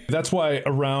 That's why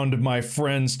around my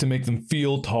friends, to make them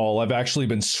feel tall, I've actually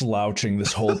been slouching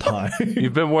this whole time.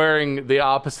 You've been wearing the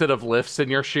opposite of lifts in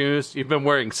your shoes. You've been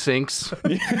wearing sinks.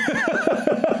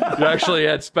 You actually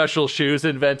had special shoes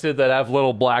invented that have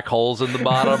little black holes in the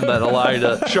bottom that allow you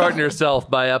to shorten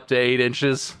yourself by up to 8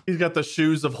 inches. He's got the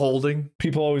shoes of holding.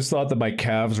 People always thought that my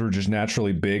calves were just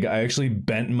naturally big. I actually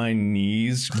bent my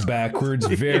knees backwards,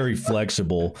 very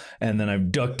flexible, and then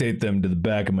I've duct taped them to the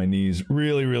back of my knees.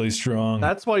 Really, really strong.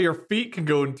 That's why your feet can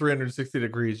go in 360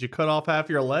 degrees. You cut off half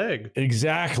your leg.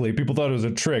 Exactly. People thought it was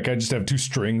a trick. I just have 2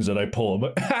 strings that I pull.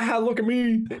 But look at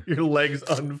me. Your legs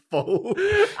unfold.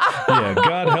 Yeah,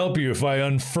 God help you if I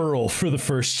unfurl for the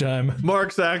first time.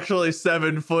 Mark's actually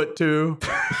 7'2".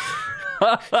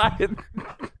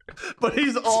 But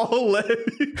he's all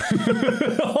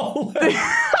legs. All legs.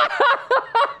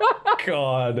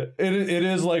 God, it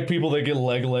is like people that get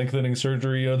leg lengthening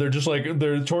surgery. You know, they're just like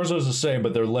their torso's the same,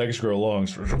 but their legs grow long.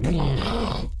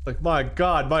 Like, my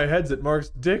God, my head's at Mark's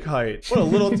dick height. What a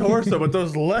little torso with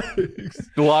those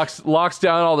legs. Locks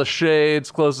down all the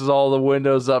shades, closes all the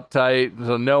windows up tight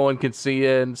so no one can see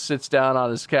in, sits down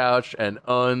on his couch and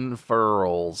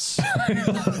unfurls.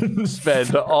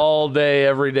 Spend all day,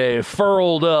 every day,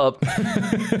 furled up. You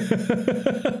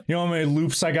know how many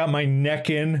loops I got my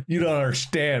neck in? You don't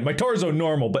understand. My torso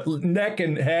normal, but neck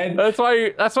and head. That's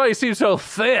why you seem so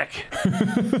thick.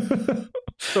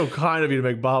 So kind of you to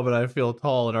make Bob and I feel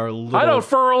tall in our little... I don't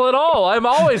furl at all. I'm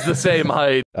always the same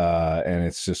height. And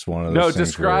it's just one of those No, things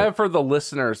describe for the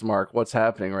listeners, Mark, what's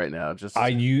happening right now.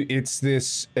 it's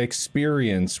this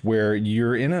experience where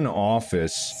you're in an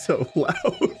office. So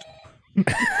loud.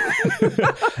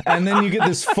 And then you get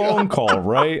this phone call,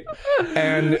 right?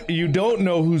 And you don't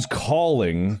know who's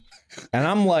calling. And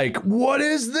I'm like, what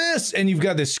is this? And you've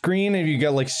got this screen and you've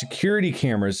got like security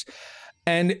cameras.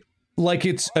 And like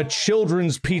it's a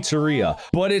children's pizzeria,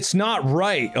 but it's not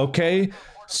right, okay?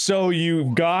 So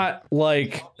you've got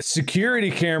like security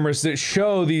cameras that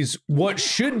show these what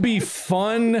should be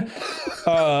fun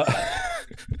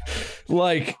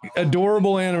like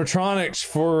adorable animatronics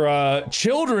for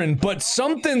children, but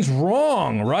something's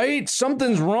wrong, right?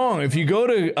 Something's wrong. If you go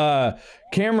to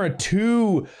camera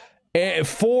 4B,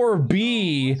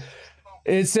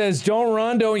 it says, don't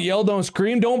run, don't yell, don't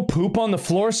scream, don't poop on the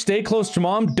floor, stay close to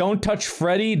mom, don't touch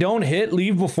Freddy, don't hit,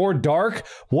 leave before dark.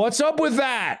 What's up with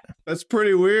that? That's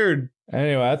pretty weird.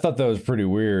 Anyway, I thought that was pretty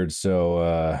weird,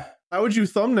 so, How would you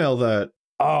thumbnail that?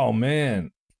 Oh,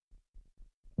 man.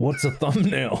 What's a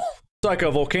thumbnail? It's like a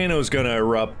volcano's gonna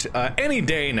erupt any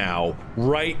day now,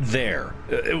 right there.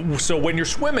 So when you're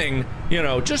swimming, you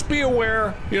know, just be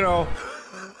aware, you know.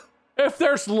 If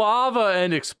there's lava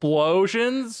and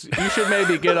explosions, you should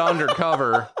maybe get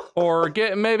undercover or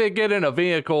maybe get in a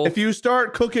vehicle. If you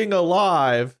start cooking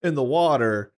alive in the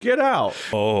water, get out.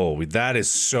 Oh, that is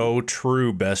so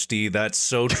true, bestie. That's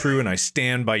so true, and I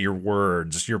stand by your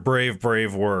words. Your brave,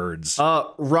 brave words.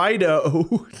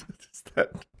 Righto.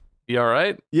 You all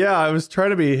right? Yeah, I was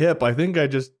trying to be hip. I think I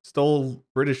just stole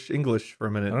British English for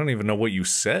a minute. I don't even know what you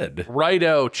said.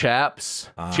 Righto, chaps.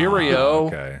 Cheerio.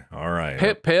 Okay, all right.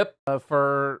 Pip, pip.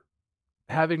 For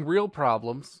having real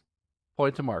problems.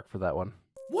 Point to Mark for that one.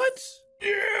 What?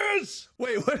 Yes!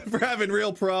 Wait, what for having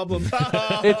real problems?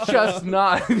 It's just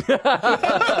not.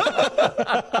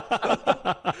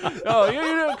 Oh,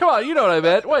 you come on, you know what I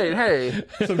meant. Wait, hey.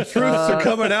 Some truths are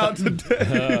coming out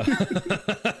today.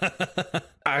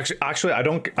 Actually, I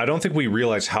don't think we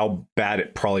realize how bad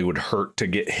it probably would hurt to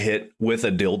get hit with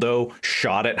a dildo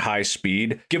shot at high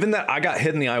speed. Given that I got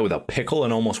hit in the eye with a pickle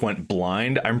and almost went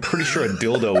blind, I'm pretty sure a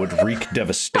dildo would wreak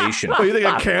devastation. Oh, you think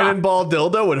a cannonball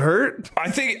dildo would hurt?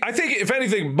 I think if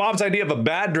anything, Bob's idea of a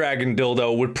bad dragon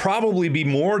dildo would probably be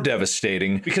more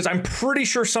devastating because I'm pretty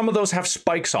sure some of those have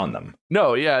spikes on them.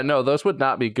 No, yeah, no, those would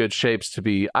not be good shapes to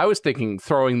be. I was thinking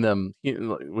throwing them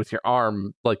with your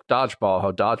arm like dodgeball,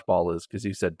 how dodgeball is, because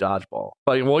you said dodgeball.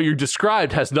 Like what you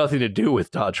described has nothing to do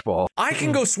with dodgeball. I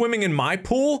can go swimming in my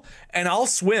pool and I'll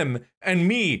swim, and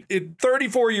me, a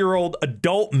 34-year-old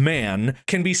adult man,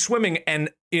 can be swimming, and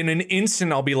in an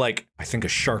instant I'll be like, I think a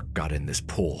shark got in this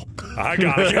pool. I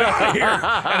gotta get out of here. And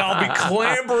I'll be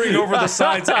clambering over the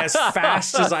sides as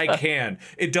fast as I can.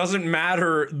 It doesn't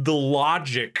matter the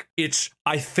logic. It's,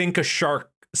 I think a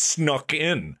shark snuck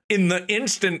in the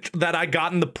instant that I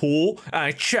got in the pool. And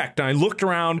I checked and I looked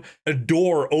around, a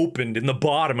door opened in the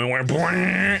bottom and went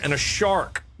and a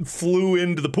shark flew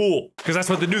into the pool, because that's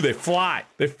what they do. They fly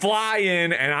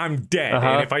in and I'm dead.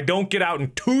 And if I don't get out in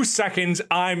 2 seconds,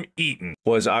 I'm eaten.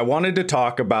 I wanted to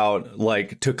talk about,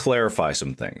 like, to clarify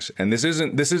some things, and this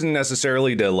isn't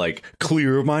necessarily to like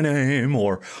clear my name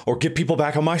or get people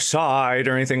back on my side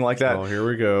or anything like that. Oh, here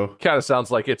we go. Kind of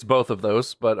sounds like it's both of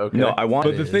those, but okay. No, I want.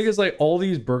 But the thing is, like, all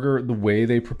these burger, the way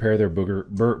they prepare their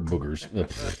boogers.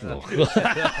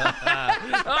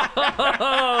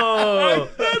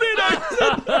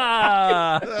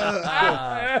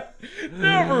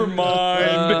 Never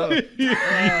mind.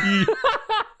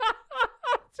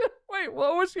 Wait,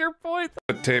 what was your point?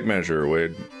 A tape measure,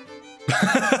 Wade.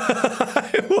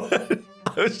 I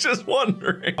was just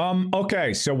wondering.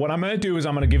 Okay, so what I'm gonna do is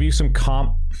I'm gonna give you some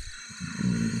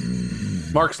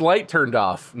Mark's light turned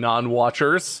off,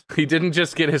 non-watchers. He didn't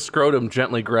just get his scrotum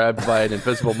gently grabbed by an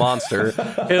invisible monster.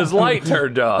 His light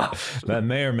turned off. that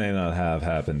may or may not have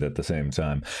happened at the same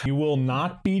time. You will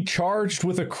not be charged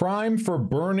with a crime for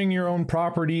burning your own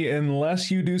property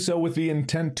unless you do so with the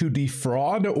intent to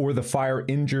defraud or the fire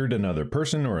injured another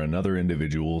person or another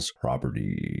individual's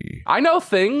property. I know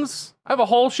things. I have a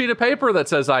whole sheet of paper that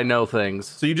says I know things.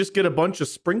 So you just get a bunch of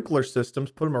sprinkler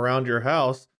systems, put them around your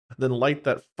house, then light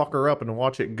that fucker up and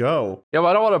watch it go. Yeah, but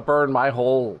I don't want to burn my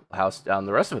whole house down.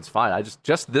 The rest of it's fine. I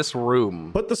just this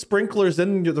room. Put the sprinklers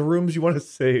in the rooms you want to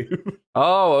save.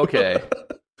 Oh, okay.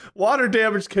 Water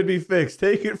damage can be fixed.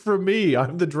 Take it from me.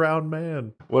 I'm the drowned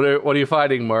man. What are you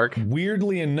finding, Mark?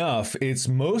 Weirdly enough, it's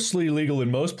mostly legal in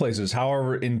most places.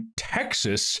 However, in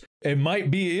Texas, it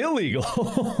might be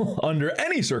illegal under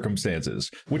any circumstances,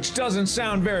 which doesn't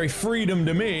sound very freedom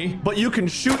to me. But you can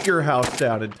shoot your house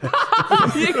down in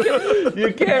Texas.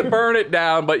 You can't burn it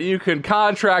down, but you can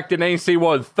contract an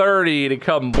AC-130 to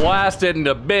come blast it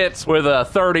into bits with a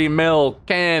 30 mil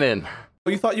cannon.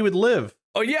 You thought you would live.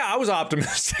 Oh yeah, I was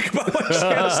optimistic about my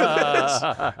chance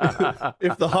of this.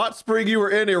 If the hot spring you were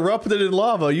in erupted in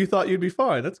lava, you thought you'd be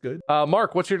fine. That's good.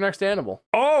 Mark, what's your next animal?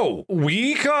 Oh,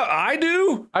 I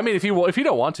do? I mean, if you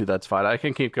don't want to, that's fine. I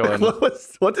can keep going.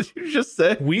 What did you just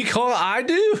say? I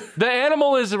do? The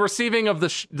animal is receiving of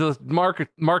the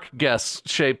Mark guess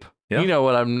shape. Yeah. You know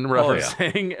what I'm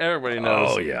referencing. Everybody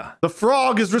knows. Oh yeah. The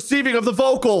frog is receiving of the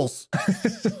vocals.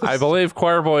 I believe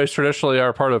choir boys traditionally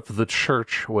are part of the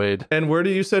church, Wade. And where do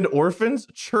you send orphans?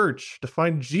 Church, to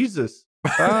find Jesus.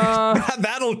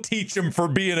 That'll teach him for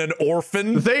being an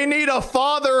orphan. They need a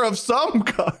father of some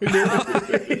kind.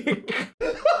 I'm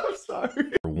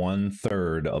sorry.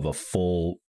 1/3 of a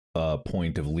full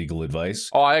point of legal advice.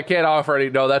 Oh, I can't offer any.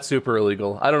 No, that's super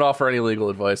illegal. I don't offer any legal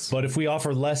advice. But if we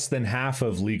offer less than half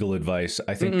of legal advice,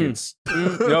 I think it's...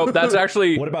 Nope, that's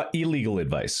actually... What about illegal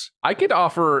advice? I could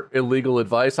offer illegal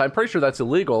advice. I'm pretty sure that's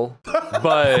illegal,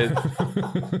 but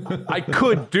I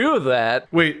could do that.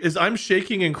 Wait, is I'm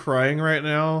shaking and crying right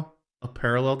now a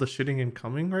parallel to shitting and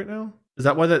coming right now? Is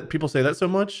that why that people say that so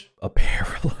much? A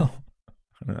parallel?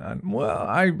 Well,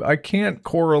 I can't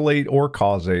correlate or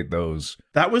causate those.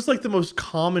 That was like the most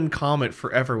common comment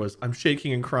forever was, I'm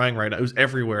shaking and crying right now. It was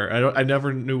everywhere. I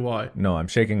never knew why. No, I'm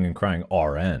shaking and crying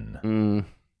RN.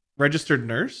 Registered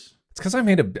nurse? It's because I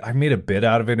made a bit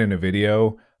out of it in a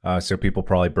video. So people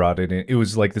probably brought it in. It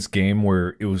was like this game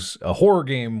where it was a horror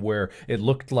game where it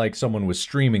looked like someone was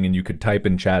streaming and you could type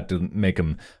in chat to make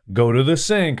them go to the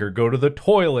sink or go to the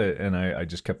toilet. And I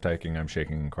just kept typing, I'm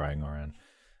shaking and crying RN.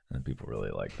 And people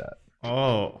really like that.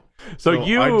 Oh. So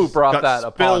you brought that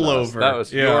upon us. Spillover. That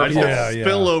was your I fault. just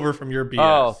spillover from your BS.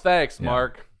 Oh, thanks,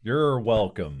 Mark. You're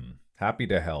welcome. Happy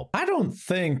to help. I don't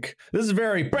think this is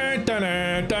very my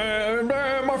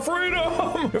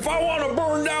freedom. If I want to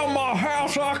burn down my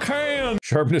house, I can.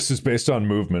 Sharpness is based on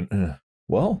movement.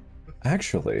 Well,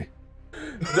 actually,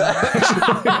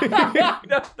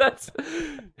 That's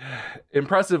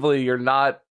impressively, you're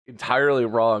not entirely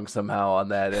wrong somehow on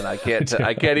that, and I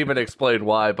can't even explain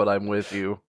why, but I'm with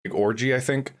you. Big orgy, I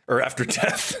think, or after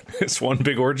death, it's one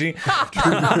big orgy.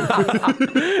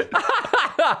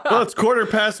 Well, it's quarter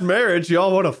past marriage.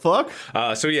 Y'all want to fuck?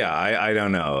 So yeah, I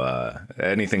don't know.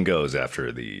 Anything goes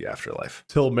after the afterlife.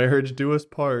 Till marriage do us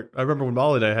part. I remember when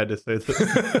Molly and I had to say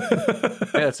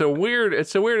that. Yeah, it's a weird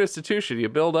institution. You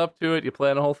build up to it, you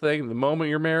plan a whole thing. The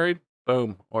moment you're married,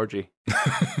 boom, orgy.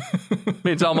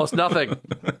 Means almost nothing.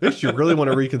 At least you really want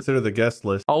to reconsider the guest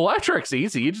list. Electric's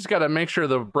easy. You just got to make sure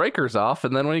the breaker's off,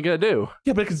 and then what are you gonna do?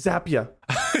 Yeah, but it can zap you.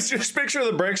 Just make sure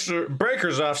the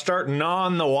breakers off, start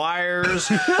gnawing the wires,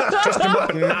 just them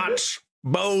up a notch,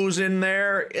 bows in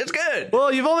there. It's good.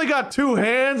 Well, you've only got 2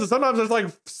 hands, and sometimes there's like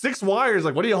 6 wires.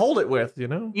 Like, what do you hold it with, you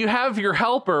know? You have your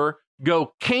helper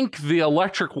go kink the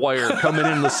electric wire coming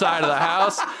in the side of the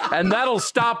house, and that'll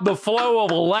stop the flow of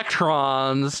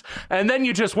electrons, and then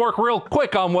you just work real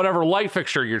quick on whatever light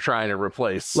fixture you're trying to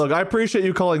replace. Look, I appreciate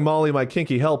you calling Molly my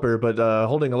kinky helper, but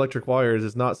holding electric wires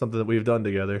is not something that we've done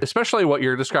together. Especially what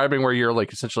you're describing where you're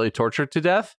like essentially tortured to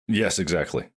death. Yes,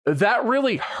 exactly. That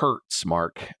really hurts,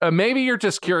 Mark. Maybe you're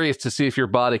just curious to see if your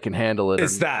body can handle it.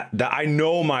 It's that I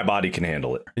know my body can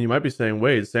handle it. And you might be saying,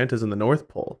 wait, Santa's in the North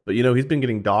Pole. But you know, he's been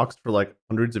getting doxxed for like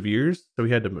hundreds of years, so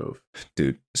he had to move.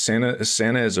 Dude, Santa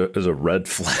is a red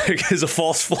flag, is a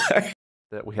false flag.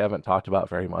 That we haven't talked about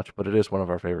very much, but it is one of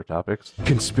our favorite topics.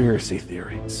 Conspiracy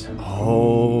theories.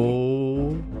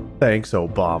 Oh, thanks,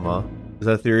 Obama. Is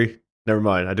that a theory? Never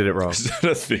mind, I did it wrong. Is that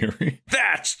a theory?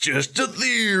 That's just a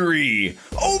theory.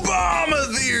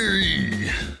 Obama theory.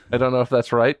 I don't know if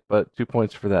that's right, but 2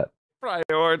 points for that.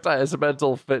 Prioritize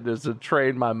mental fitness and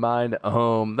train my mind at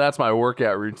home. That's my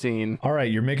workout routine. All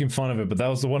right, you're making fun of it, but that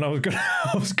was the one I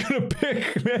was gonna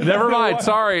pick. Man. Never mind.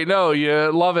 Sorry. No,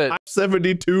 you love it.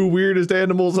 72 weirdest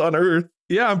animals on Earth.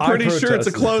 Yeah, I'm pretty sure it's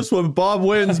a close one. Bob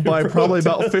wins by probably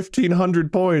about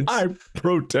 1,500 points. I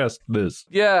protest this.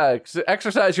 Yeah,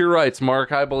 exercise your rights,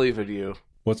 Mark. I believe in you.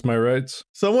 What's my rights?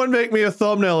 Someone make me a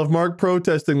thumbnail of Mark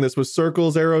protesting this with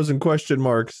circles, arrows, and question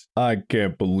marks. I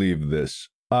can't believe this.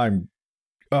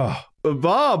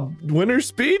 Bob, winner's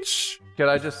speech? Can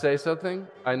I just say something?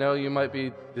 I know you might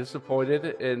be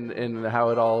disappointed in how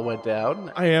it all went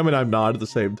down. I am and I'm not at the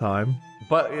same time.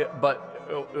 But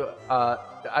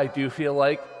I do feel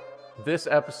like this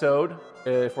episode,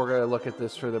 if we're going to look at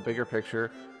this for the bigger picture,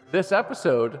 this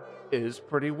episode is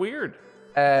pretty weird.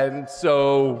 And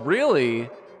so really,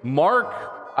 Mark,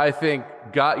 I think,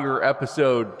 got your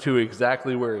episode to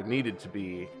exactly where it needed to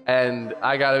be. And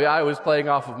I was playing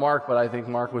off of Mark, but I think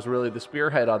Mark was really the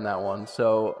spearhead on that one.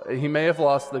 So he may have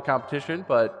lost the competition,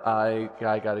 but I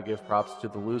got to give props to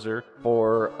the loser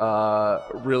for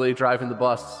really driving the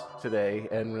bus today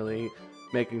and really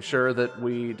making sure that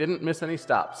we didn't miss any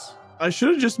stops. I should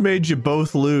have just made you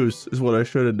both lose, is what I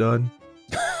should have done.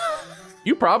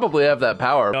 You probably have that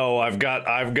power. No, I've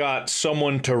got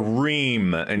someone to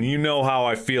ream, and you know how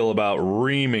I feel about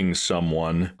reaming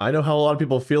someone. I know how a lot of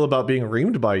people feel about being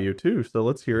reamed by you too, so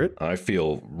let's hear it. I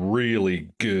feel really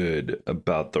good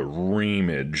about the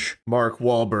reamage. Mark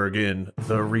Wahlberg in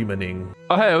The Reamening.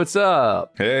 Oh, hey, what's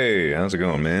up? Hey, how's it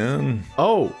going, man?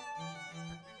 Oh,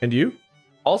 and you?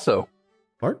 Also,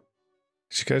 Mark?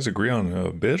 Did you guys agree on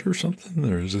a bit or something?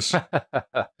 Or is this...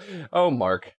 Oh,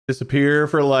 Mark. Disappear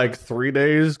for like 3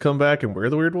 days, come back and wear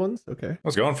the weird ones? Okay. I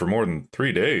was gone for more than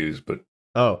 3 days, but...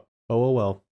 Oh,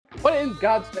 well. What in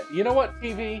God's name? You know what,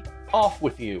 TV? Off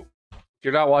with you. If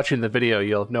you're not watching the video,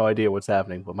 you'll have no idea what's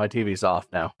happening, but my TV's off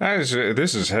now.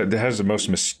 This has the most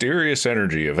mysterious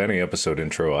energy of any episode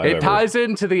intro I've ever... It ties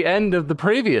into the end of the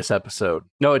previous episode.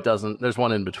 No, it doesn't. There's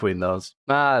one in between those.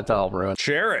 It's all ruined.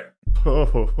 Share it.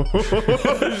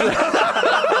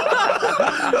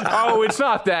 Oh, it's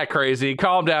not that crazy.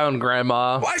 Calm down,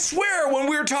 Grandma. I swear, when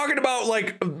we were talking about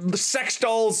like the sex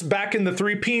dolls back in the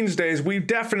Three Peens days, we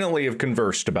definitely have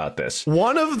conversed about this.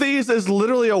 One of these is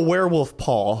literally a werewolf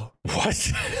paw.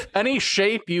 What? Any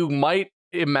shape you might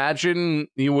imagine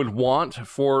you would want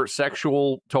for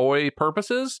sexual toy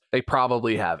purposes, they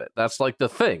probably have it. That's like the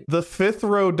thing. The 5th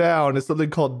row down is something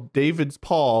called David's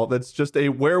paw. That's just a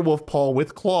werewolf paw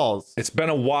with claws. It's been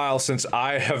a while since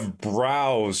I have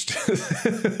browsed.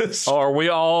 Oh, are we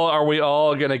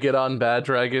all gonna get on Bad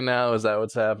Dragon now? Is that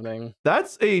what's happening?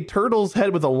 That's a turtle's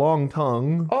head with a long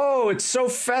tongue. Oh, Oh, it's so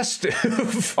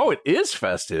festive. Oh, it is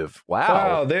festive.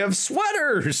 Wow, they have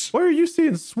sweaters. Where are you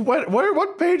seeing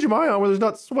what page am I on where there's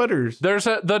not sweaters? There's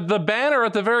the banner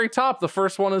at the very top. The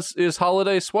first one is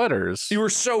holiday sweaters. You were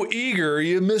so eager,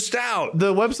 you missed out.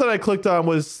 The website I clicked on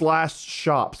was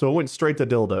 /shop, so it went straight to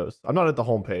dildos. I'm not at the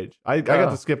homepage. I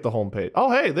got to skip the homepage. Oh,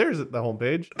 hey, there's the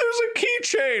homepage. There's a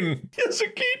keychain. It's a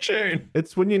keychain.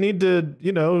 It's when you need to,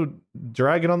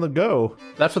 drag it on the go.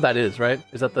 That's what that is, right?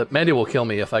 Is that the Mandy will kill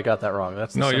me if I got that wrong.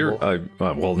 That's the No, symbol.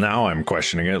 well, now I'm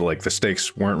questioning it. Like the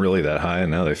stakes weren't really that high,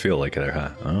 and now they feel like they're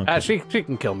high. Oh, okay. She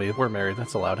can kill me. We're married.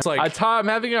 That's allowed. It's like- I'm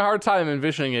having a hard time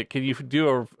envisioning it. Can you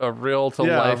do a real to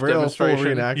life full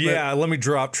demonstration? reenactment. Yeah, let me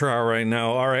drop trial right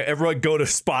now. All right, everyone go to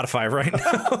Spotify right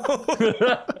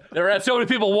now. Never had so many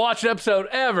people watch an episode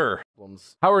ever.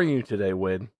 How are you today,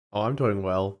 Wade? Oh, I'm doing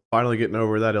well. Finally getting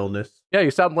over that illness. Yeah,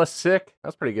 you sound less sick.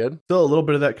 That's pretty good. Still a little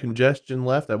bit of that congestion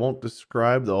left. I won't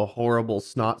describe the horrible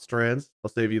snot strands. I'll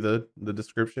save you the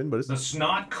description, but it's The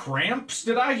snot cramps,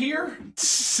 did I hear?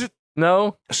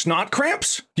 No. Snot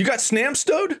cramps? You got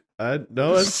snamstowed?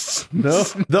 no.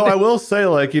 Though I will say,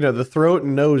 the throat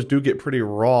and nose do get pretty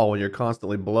raw when you're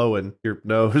constantly blowing your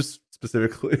nose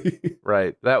specifically.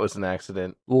 Right. That was an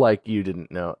accident. Like you didn't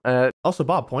know. Also,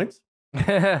 Bob, points.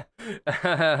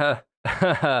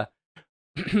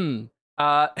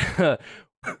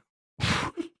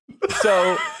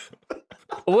 So,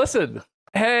 listen.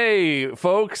 Hey,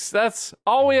 folks, that's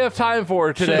all we have time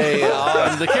for today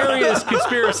on the Curious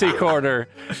Conspiracy Corner.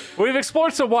 We've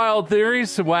explored some wild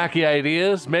theories, some wacky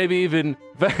ideas, maybe even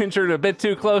ventured a bit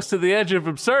too close to the edge of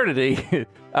absurdity.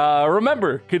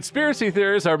 Remember, conspiracy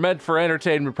theories are meant for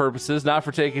entertainment purposes, not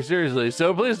for taking seriously,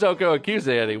 so please don't go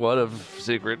accusing anyone of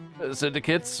secret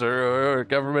syndicates or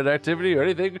government activity or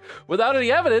anything without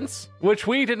any evidence, which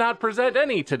we did not present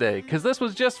any today, because this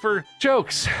was just for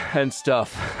jokes and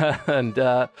stuff. And,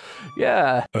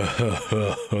 yeah.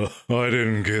 I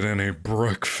didn't get any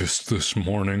breakfast this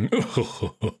morning.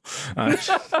 This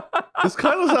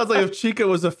kind of sounds like if Chica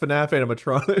was a FNAF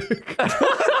animatronic.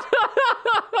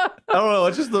 I don't know.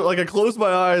 It's just like I closed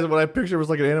my eyes and what I pictured was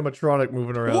like an animatronic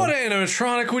moving around. What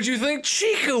animatronic would you think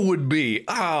Chica would be?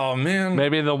 Oh, man.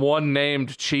 Maybe the one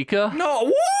named Chica? No,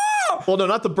 what? Well, no,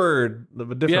 not the bird. The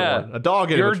different one. A dog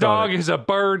animatronic. Your dog is a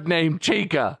bird named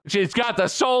Chica. She's got the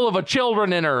soul of a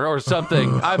children in her or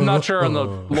something. I'm not sure on the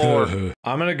lore.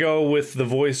 I'm going to go with the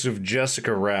voice of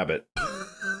Jessica Rabbit.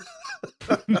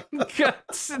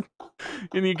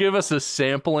 Can you give us a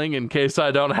sampling in case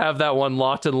I don't have that one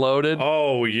locked and loaded?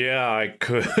 Oh, yeah, I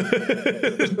could.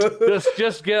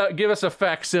 just give us a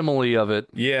facsimile of it.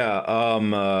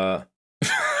 Yeah,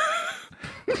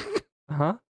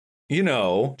 Huh? You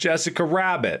know, Jessica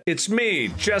Rabbit. It's me,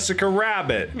 Jessica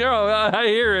Rabbit. No, I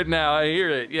hear it now. I hear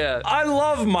it, yeah. I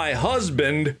love my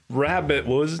husband, Rabbit.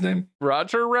 What was his name?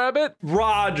 Roger Rabbit?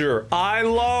 Roger. I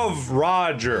love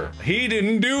Roger. He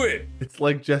didn't do it. It's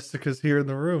like Jessica's here in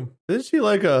the room. Isn't she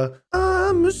like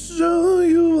I'ma show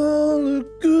you all a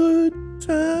good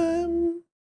time?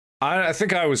 I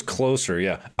think I was closer,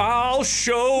 yeah. I'll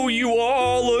show you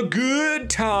all a good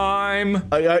time.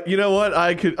 You know what?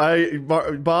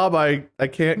 Bob, I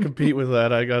can't compete with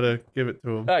that. I gotta give it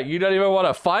to him. You don't even want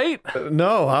to fight?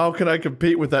 No, how can I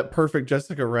compete with that perfect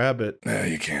Jessica Rabbit? No,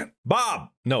 you can't. Bob.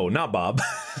 No, not Bob.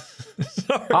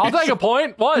 Sorry. I'll take a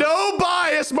point. What? No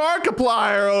bias,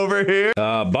 Markiplier over here.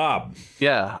 Bob.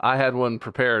 Yeah, I had one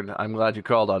prepared. I'm glad you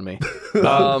called on me.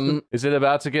 Is it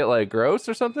about to get like gross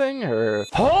or something? Or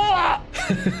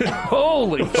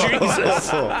holy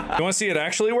Jesus! You want to see it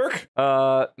actually work?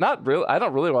 Not really. I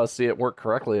don't really want to see it work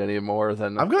correctly anymore.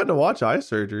 Than I've gotten to watch eye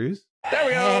surgeries. There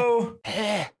we go.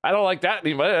 I don't like that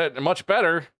any much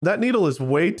better. That needle is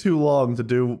way too long to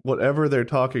do whatever they're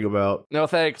talking about. No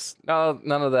thanks. No,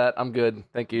 none of that. I'm good.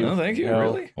 Thank you. No, thank you. No.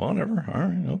 Really? Whatever. All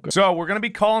right. Okay. So we're going to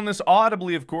be calling this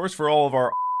audibly, of course, for all of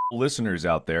our listeners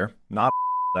out there. Not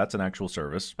that's an actual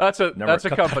service. That's a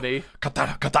company.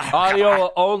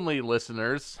 Audio only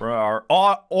listeners. For our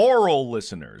oral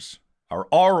listeners. Our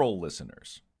oral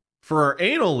listeners. For our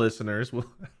anal listeners,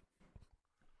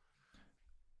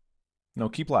 No,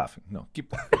 keep laughing. No,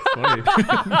 keep laughing.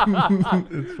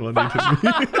 It's funny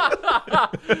to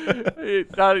me.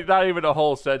 not even a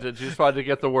whole sentence. You just wanted to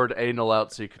get the word anal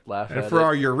out so you could laugh And at for it.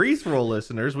 our urethral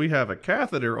listeners, we have a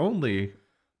catheter-only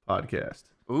podcast.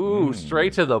 Ooh,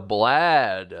 straight to the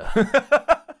blad.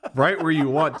 Right where you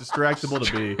want distractible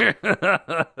to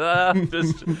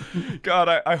be.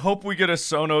 God, I hope we get a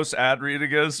Sonos ad read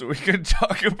again so we can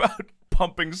talk about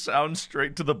pumping sound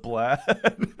straight to the blad.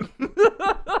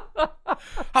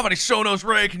 How many Sonos,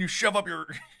 Ray, can you shove up your...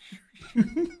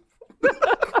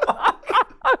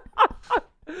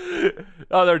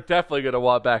 Oh, they're definitely going to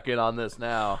want back in on this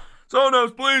now.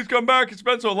 Sonos, please come back. It's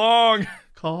been so long.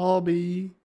 Call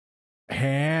me.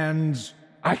 Hands.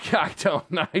 I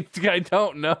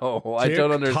don't know. I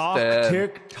don't understand.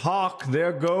 Tick tock.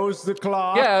 There goes the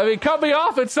clock. Yeah, I mean, cut me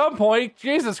off at some point.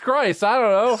 Jesus Christ, I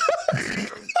don't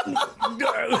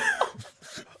know.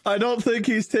 I don't think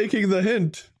he's taking the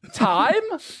hint. Time?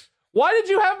 Why did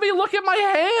you have me look at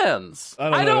my hands?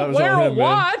 I don't wear a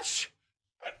watch.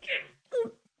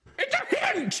 It's a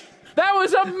hint. That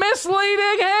was a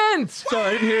misleading hint. So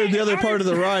I didn't hear the other part of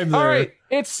the rhyme there. All right,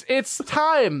 it's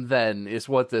time then is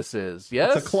what this is.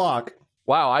 Yes, It's a clock.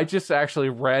 Wow, I just actually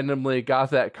randomly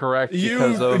got that correct You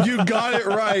got it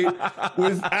right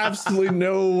with absolutely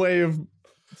no way of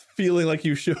feeling like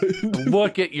you should.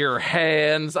 Look at your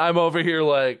hands. I'm over here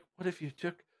like, what if you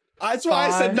took? That's why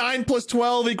I said 9 plus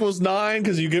 12 equals 9,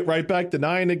 because you get right back to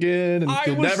 9 again, and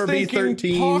you'll never be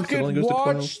 13. So it only goes to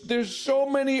 12. There's so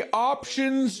many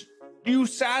options. You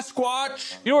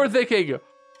Sasquatch. You were thinking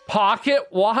pocket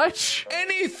watch?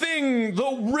 Anything,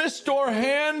 the wrist or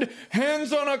hand,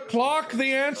 hands on a clock,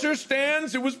 the answer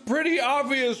stands. It was pretty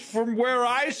obvious from where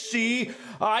I see.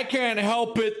 I can't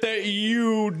help it that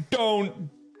you don't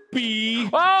be.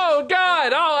 Oh,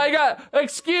 God. Oh, I got,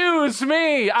 excuse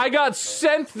me. I got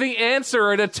sent the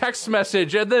answer in a text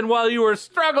message. And then while you were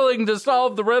struggling to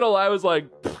solve the riddle, I was like,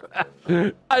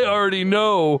 I already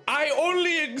know. I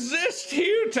only exist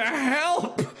here to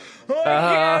help.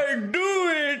 I can't do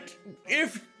it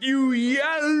if you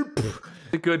yelp.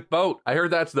 A good boat. I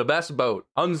heard that's the best boat.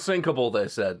 Unsinkable, they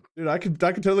said. Dude, I could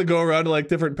totally go around to like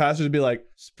different passages and be like,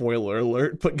 spoiler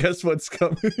alert, but guess what's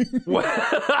coming?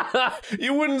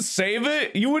 You wouldn't save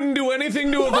it? You wouldn't do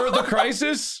anything to avert the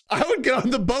crisis? I would get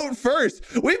on the boat first.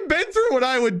 We've been through what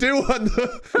I would do on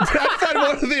the... I'd find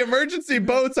one of the emergency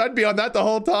boats. I'd be on that the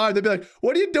whole time. They'd be like,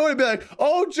 what are you doing? I'd be like,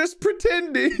 oh, just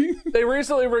pretending. They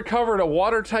recently recovered a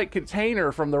watertight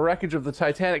container from the wreckage of the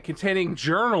Titanic containing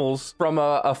journals from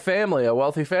a family, a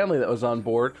wealthy family that was on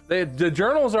board. The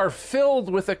journals are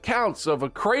filled with accounts of a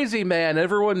crazy man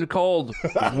everyone called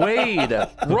Wade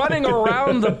running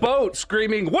around the boat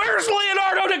screaming, "Where's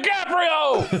Leonardo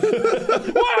DiCaprio?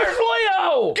 Where's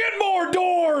Leo? Get more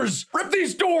doors! Rip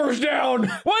these doors down!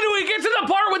 When do we get to the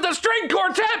part with the string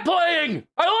quartet playing?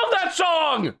 I love that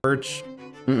song!" Birch.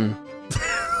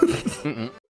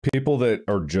 People that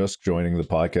are just joining the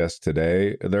podcast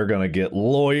today, they're going to get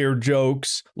lawyer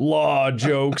jokes, law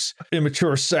jokes,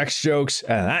 immature sex jokes,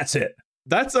 and that's it.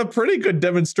 That's a pretty good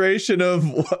demonstration of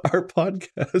our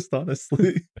podcast,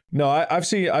 honestly. No, I've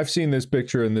seen this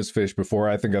picture and this fish before.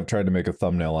 I think I've tried to make a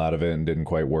thumbnail out of it and didn't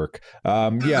quite work.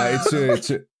 Yeah, it's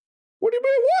what do you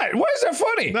mean? What? Why is that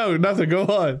funny? No, nothing. Go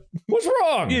on. What's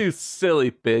wrong? You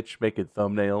silly bitch making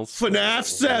thumbnails. FNAF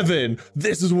 7.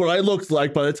 This is what I looked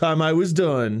like by the time I was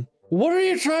done. What are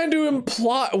you trying to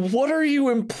imply? What are you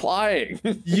implying?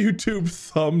 YouTube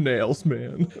thumbnails,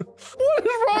 man. What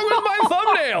is wrong with my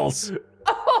thumbnails?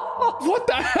 What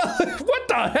the hell? What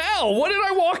the hell? What did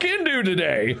I walk into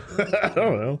today? I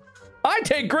don't know. I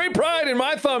take great pride in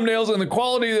my thumbnails and the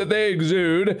quality that they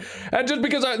exude. And just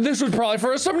because this was probably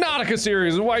for a Subnautica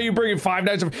series, why are you bringing 5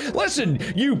 Nights of... Listen,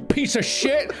 you piece of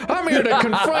shit. I'm here to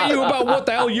confront you about what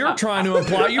the hell you're trying to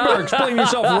imply. You better explain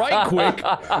yourself right quick,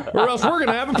 or else we're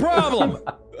gonna have a problem.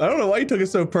 I don't know why you took it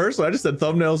so personal. I just said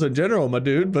thumbnails in general, my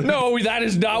dude. But no, that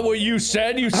is not what you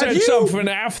said. You said some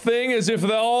FNAF thing as if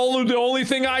the only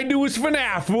thing I do is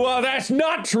FNAF. Well, that's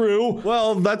not true.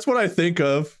 Well, that's what I think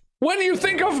of. When you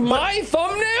think of my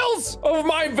thumbnails, of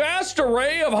my vast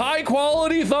array of high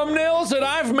quality thumbnails that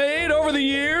I've made over the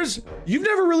years. You've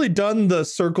never really done the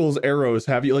circles, arrows,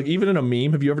 have you? Like even in a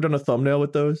meme, have you ever done a thumbnail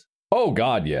with those? Oh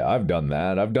God, yeah, I've done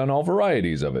that. I've done all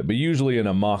varieties of it, but usually in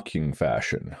a mocking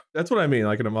fashion. That's what I mean,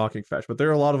 like in a mocking fashion. But there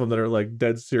are a lot of them that are like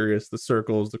dead serious, the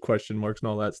circles, the question marks, and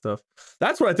all that stuff.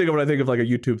 That's what I think of when I think of like a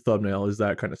YouTube thumbnail, is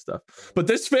that kind of stuff. But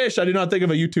this fish, I do not think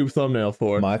of a YouTube thumbnail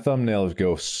for. My thumbnails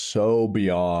go so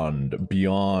beyond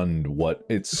what,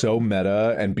 it's so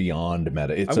meta and beyond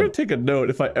meta. I'm gonna take a note.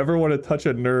 If I ever want to touch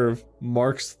a nerve,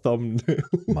 Mark's thumbnails.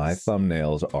 My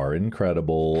thumbnails are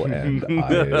incredible, and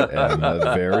I am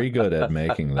very good at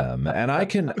making them, and I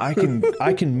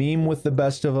can meme with the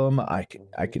best of them. I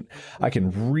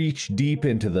can reach deep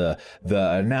into the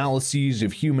analyses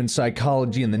of human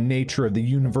psychology and the nature of the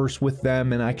universe with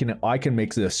them, and I can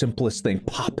make the simplest thing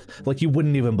pop like you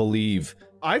wouldn't even believe.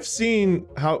 I've seen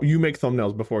how you make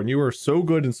thumbnails before, and you are so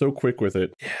good and so quick with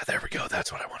it. Yeah, there we go.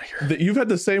 That's what I want to hear. That you've had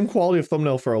the same quality of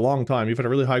thumbnail for a long time. You've had a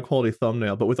really high quality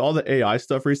thumbnail, but with all the AI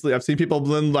stuff recently, I've seen people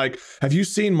then like, have you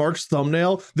seen Mark's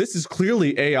thumbnail? This is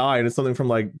clearly AI, and it's something from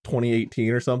like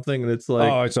 2018 or something, and it's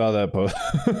like, oh, I saw that post.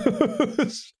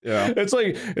 yeah, it's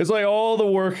like all the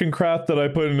work and craft that I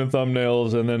put into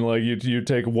thumbnails, and then like you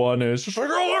take one, and it's just like,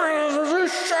 oh, look at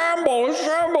this, it's a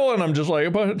shamble, and I'm just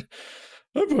like, but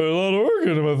I put a lot of work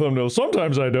into my thumbnail.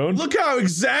 Sometimes I don't. look how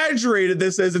exaggerated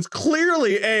this is. It's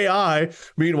clearly AI.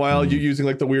 Meanwhile, you using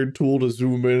like the weird tool to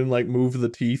zoom in and like move the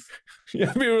teeth.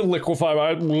 Yeah, people liquefy my.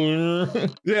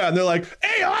 Yeah, and they're like,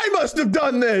 AI must have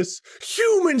done this.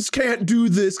 Humans can't do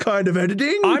this kind of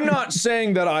editing. I'm not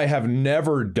saying that I have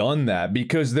never done that,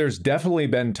 because there's definitely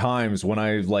been times when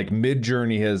I like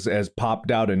Mid-Journey has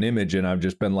popped out an image and I've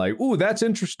just been like, ooh, that's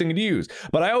interesting to use.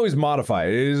 But I always modify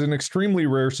it. It is an extremely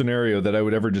rare scenario that I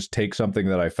would ever just take something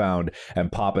that I found and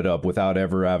pop it up without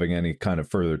ever having any kind of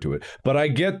further to it. But I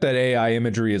get that AI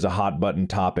imagery is a hot button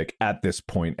topic at this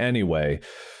point anyway.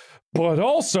 But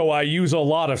also I use a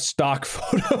lot of stock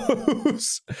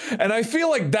photos. And I feel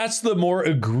like that's the more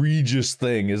egregious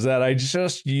thing, is that I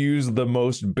just use the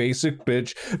most basic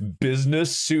bitch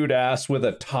business suit ass with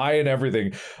a tie and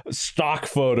everything stock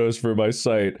photos for my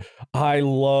site. I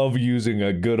love using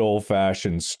a good old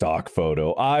fashioned stock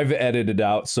photo. I've edited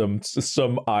out some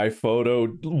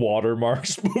iPhoto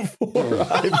watermarks before.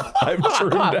 I've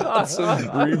turned out some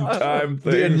Dreamtime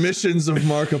things. The admissions of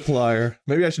Markiplier.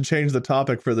 Maybe I should change the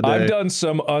topic for the day. I've done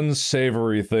some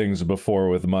unsavory things before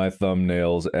with my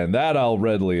thumbnails, and that I'll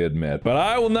readily admit. But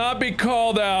I will not be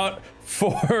called out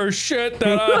for shit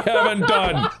that I haven't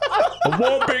done. I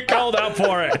won't be called out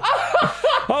for it.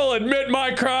 I'll admit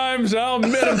my crimes. I'll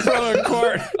admit in front of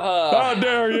court. How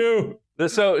dare you?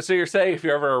 So you're saying if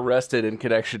you're ever arrested in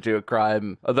connection to a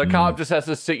crime, the cop just has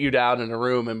to sit you down in a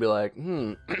room and be like,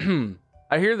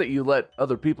 I hear that you let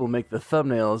other people make the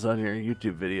thumbnails on your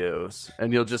YouTube videos,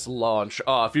 and you'll just launch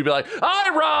off. You'd be like,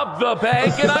 I robbed the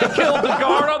bank and I killed the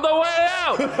guard on the way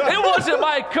out. It wasn't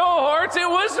my cohorts, it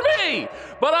was me.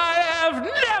 But I have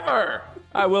never.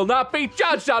 I will not be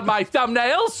judged on my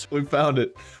thumbnails. We found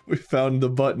it. We found the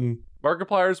button.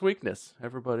 Markiplier's weakness,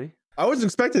 everybody. I was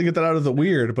expecting to get that out of the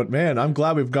weird, but man, I'm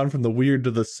glad we've gone from the weird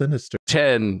to the sinister.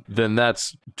 10, then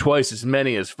that's twice as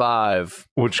many as 5,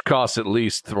 which costs at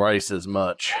least thrice as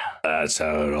much. That's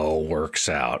how it all works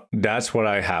out. That's what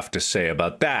I have to say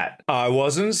about that. I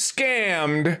wasn't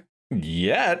scammed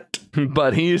yet.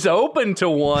 But he's open to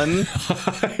one.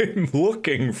 I'm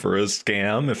looking for a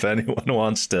scam if anyone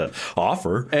wants to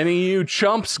offer. Any of you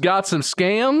chumps got some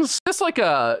scams? Just like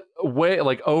a way,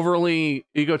 like overly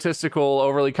egotistical,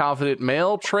 overly confident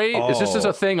male trait? Is this just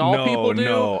a thing all people do?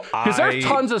 No, because there's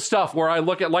tons of stuff where I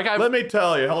look at, like, Let me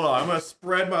tell you, hold on. I'm going to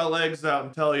spread my legs out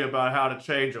and tell you about how to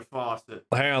change a faucet.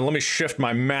 Hang on, let me shift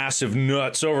my massive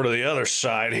nuts over to the other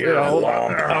side here. Yeah, hold on. All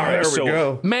right, there we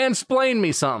go. Mansplain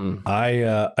me something.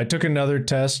 I took another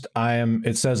test.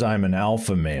 It says I'm an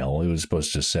alpha male. It was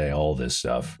supposed to say all this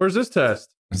stuff. Where's this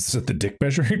test? Is it the dick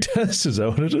measuring test? Is that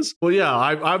what it is? Well, yeah,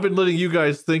 I've been letting you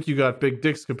guys think you got big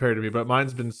dicks compared to me, but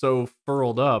mine's been so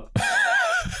furled up.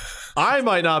 I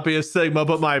might not be a Sigma,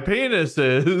 but my penis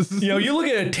is. You know, you look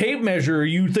at a tape measure,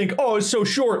 you think, oh, it's so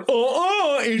short.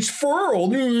 It's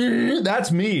furled.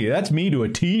 That's me. That's me to a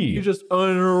T. You just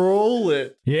unroll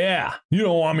it. Yeah. You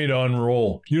don't want me to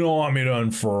unroll. You don't want me to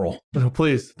unfurl. No,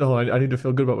 please. No, I need to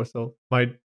feel good about myself.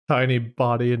 My tiny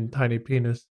body and tiny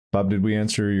penis. Bob, did we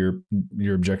answer your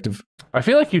objective? I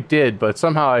feel like you did, but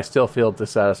somehow I still feel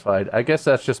dissatisfied. I guess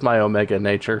that's just my Omega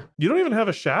nature. You don't even have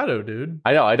a shadow, dude.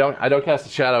 I know. I don't cast a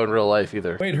shadow in real life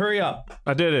either. Wait, hurry up.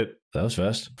 I did it. That was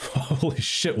fast. Holy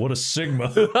shit, what a Sigma.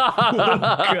 What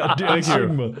a goddamn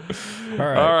Sigma.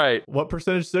 All right. What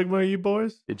percentage Sigma are you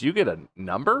boys? Did you get a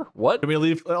number? What?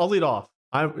 I'll lead off.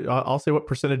 I'll say what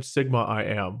percentage Sigma I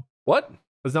am. What?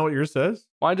 Isn't that what yours says?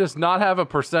 Mine does not have a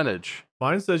percentage.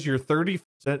 Mine says you're 30%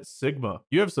 Sigma.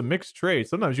 You have some mixed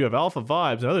traits. Sometimes you have alpha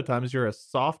vibes, and other times you're a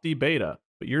softy beta.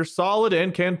 But you're solid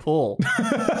and can pull.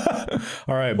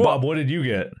 All right, Bob, what did you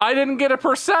get? I didn't get a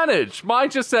percentage.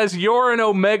 Mine just says you're an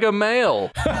Omega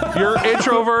male. You're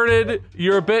introverted,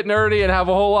 you're a bit nerdy, and have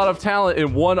a whole lot of talent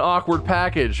in one awkward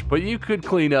package. But you could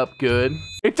clean up good.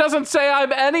 It doesn't say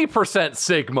I'm any percent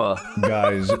Sigma.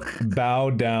 Guys, bow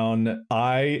down.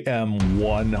 I am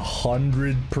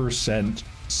 100%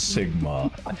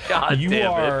 Sigma. God you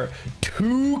damn are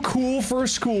too cool for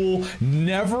school,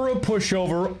 never a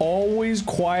pushover, always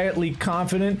quietly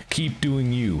confident. Keep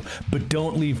doing you, but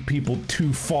don't leave people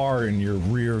too far in your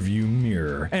rear view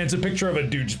mirror. And it's a picture of a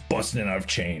dude just busting out of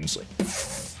chains. Like,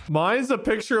 Mine's a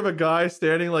picture of a guy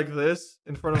standing like this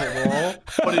in front of a wall,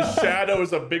 but his shadow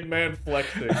is a big man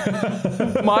flexing.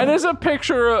 Mine is a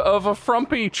picture of a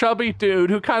frumpy, chubby dude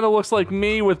who kind of looks like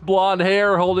me with blonde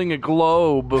hair holding a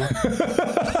globe.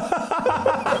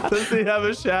 Does he have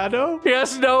a shadow? He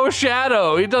has no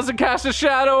shadow. He doesn't cast a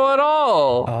shadow at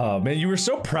all. Oh man, you were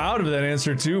so proud of that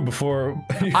answer too before.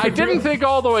 I didn't think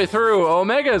all the way through.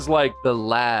 Omega is like the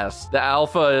last. The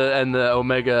alpha and the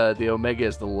omega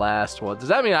is the last one. Does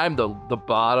that mean I'm the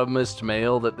bottomest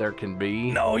male that there can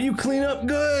be? No, you clean up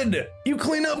good. You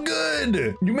clean up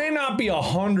good. You may not be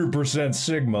 100%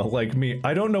 Sigma like me.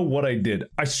 I don't know what I did.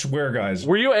 I swear, guys.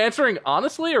 Were you answering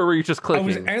honestly, or were you just clicking? I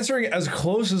was answering as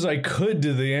close as I could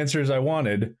to the answers I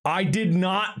wanted. I did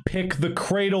not pick the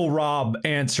Cradle Rob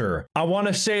answer. I want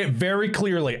to say it very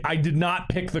clearly. I did not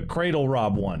pick the Cradle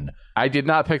Rob one. I did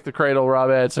not pick the Cradle Rob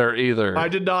answer either. I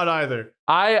did not either.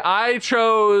 I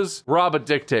chose Rob a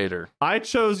Dictator. I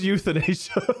chose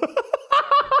euthanasia.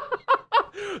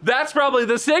 That's probably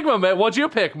the Sigma, man. What'd you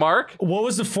pick, Mark? What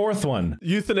was the fourth one?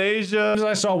 Euthanasia. As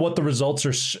I saw what the results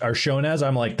are shown as,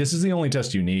 I'm like, this is the only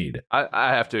test you need.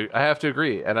 I have to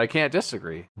agree, and I can't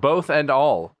disagree. Both and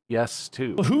all. Yes,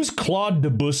 too. Who's Claude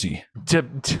Debussy?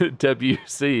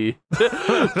 WC.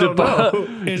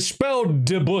 It's spelled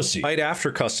Debussy. Right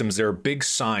after customs, there are big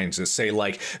signs that say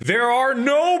like, there are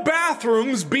no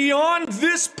bathrooms beyond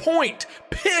this point.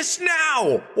 Piss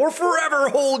now or forever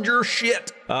hold your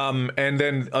shit. And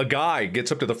then a guy gets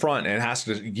up to the front and has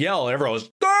to yell, and everyone goes,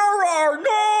 there are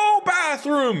no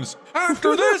bathrooms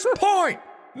after this point.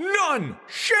 None!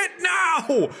 Shit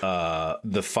now!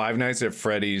 The Five Nights at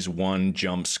Freddy's 1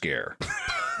 jump scare.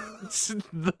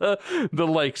 the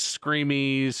like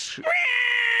screamies.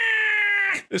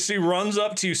 He runs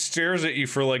up to you, stares at you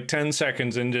for like 10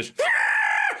 seconds and just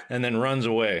and then runs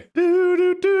away.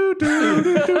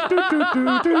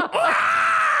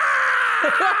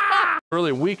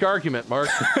 Really weak argument, Mark.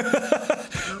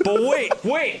 But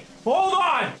wait, hold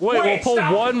on. Wait, we'll pull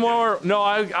stop. one more. No,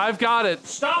 I've got it.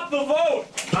 Stop the vote.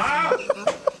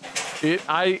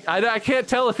 I can't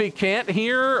tell if he can't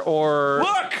hear or.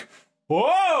 Look!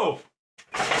 Whoa!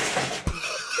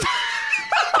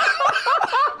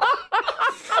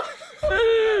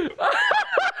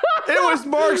 It was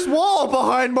Mark's wall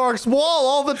behind Mark's wall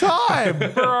all the time.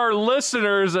 For our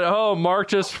listeners at home, Mark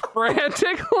just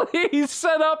frantically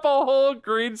set up a whole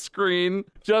green screen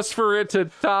just for it to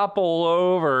topple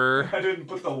over. I didn't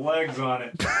put the legs on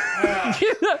it.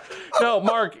 No,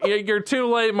 Mark, you're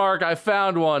too late, Mark. I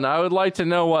found one. I would like to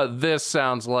know what this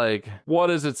sounds like. What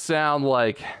does it sound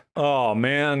like? Oh,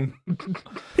 man.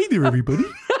 Hey there, everybody.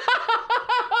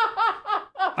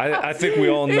 I think we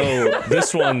all know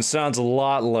this one sounds a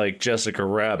lot like Jessica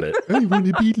Rabbit. I want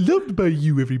to be loved by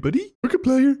you, everybody.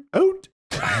 Markiplier, out.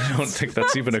 I don't think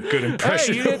that's even a good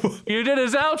impression. Hey, you did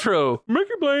his outro.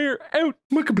 Markiplier, out.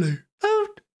 Markiplier,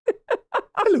 out.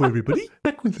 Hello, everybody.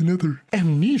 Back with another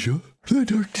Amnesia, The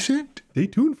Dark Descent. Stay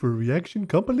tuned for a reaction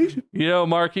compilation. You know,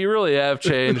 Mark, you really have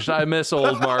changed. I miss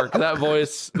old Mark. That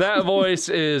voice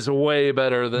is way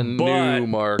better than new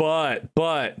Mark.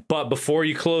 But before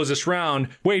you close this round,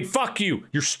 Wade, fuck you.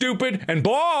 You're stupid and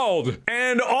bald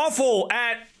and awful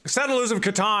at Settlers of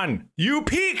Catan. You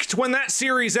peaked when that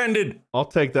series ended. I'll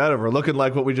take that over looking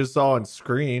like what we just saw on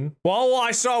screen. Well, all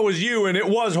I saw was you, and it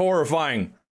was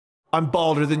horrifying. I'm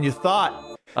balder than you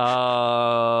thought.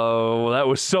 Oh, that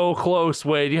was so close,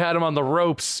 Wade. You had him on the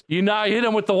ropes. You hit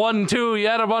him with the 1-2. You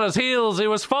had him on his heels. He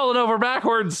was falling over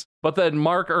backwards. But then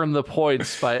Mark earned the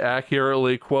points by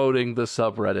accurately quoting the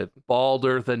subreddit.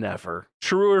 Balder than ever.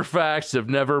 Truer facts have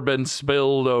never been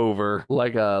spilled over.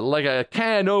 Like a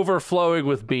can overflowing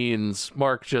with beans.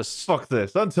 Mark just... Fuck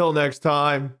this. Until next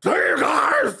time. See you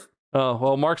guys! Oh,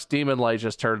 well, Mark's demon light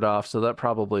just turned off, so that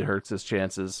probably hurts his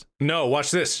chances. No,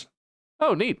 watch this.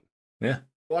 Oh, neat. Yeah.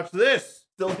 Watch this.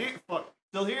 Still here. Fuck.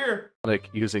 Still here. Sonic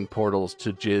using portals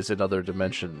to jizz in other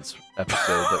dimensions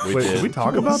episode that we Wait, did. did we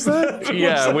talk about that?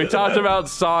 Yeah, we talked about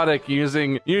Sonic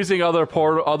using other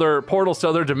portals to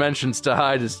other dimensions to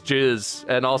hide his jizz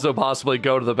and also possibly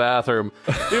go to the bathroom.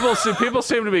 People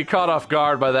seem to be caught off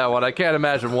guard by that one. I can't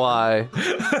imagine why.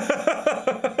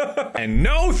 And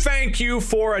no thank you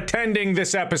for attending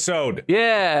this episode.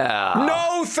 Yeah.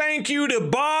 No thank you to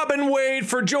Bob and Wade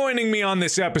for joining me on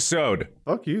this episode.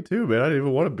 Fuck you too, man. I didn't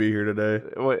even want to be here today.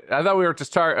 Wait, I thought we were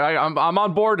just I'm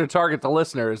on board to target the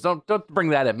listeners. Don't bring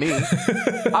that at me.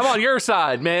 I'm on your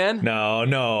side, man. No,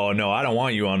 I don't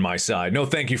want you on my side. No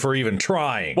thank you for even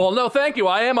trying. Well, no thank you.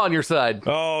 I am on your side.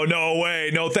 Oh, no way.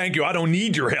 No thank you. I don't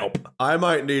need your help. I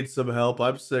might need some help.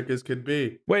 I'm sick as could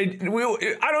be. Wait,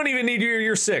 I don't even need you.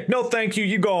 You're sick. No thank you.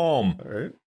 You go home. All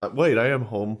right. Wait, I am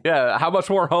home. Yeah, how much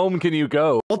more home can you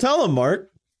go? Well, tell him, Mark.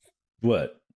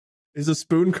 What? Is a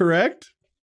spoon correct?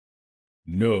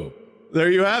 No.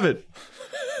 There you have it.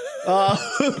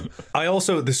 I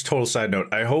also, this total side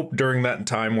note, I hope during that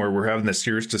time where we're having this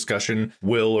serious discussion,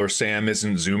 Will or Sam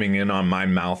isn't zooming in on my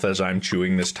mouth as I'm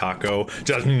chewing this taco.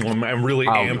 Just, I'm really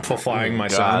amplifying my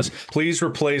sounds. Please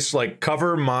replace, like,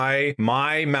 cover my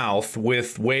mouth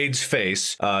with Wade's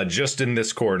face, just in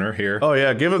this corner here. Oh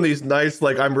yeah, give him these nice,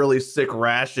 like, I'm really sick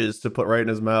rashes to put right in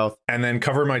his mouth. And then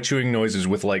cover my chewing noises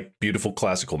with, like, beautiful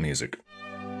classical music.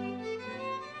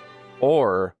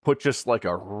 Or put just like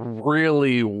a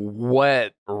really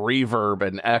wet reverb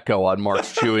and echo on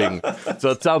Mark's chewing.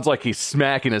 So it sounds like he's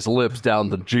smacking his lips down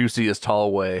the juiciest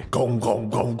hallway. Gong,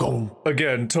 gong, gong, gong.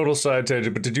 Again, total side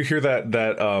tangent, but did you hear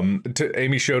that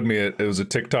Amy showed me it was a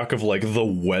TikTok of like the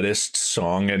wettest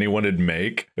song anyone would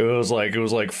make. It was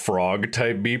like frog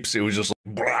type beeps. It was just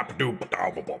like,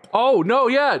 oh no,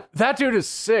 yeah, that dude is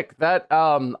sick. That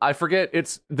I forget,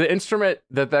 it's the instrument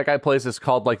that guy plays is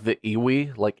called like the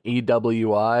Iwi, like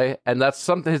EWI, and that's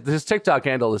something, his TikTok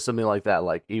handle is something like that,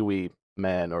 like Iwi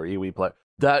man or Iwi play.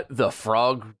 That the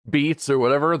frog beats or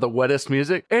whatever, the wettest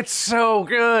music. It's so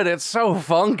good. It's so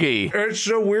funky. it's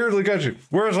so weirdly catchy.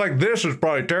 Whereas like this is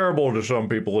probably terrible to some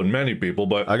people and many people,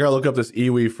 but I gotta look up this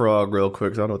Iwi frog real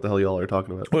quick, 'cause I don't know what the hell y'all are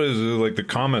talking about. what is it? Like the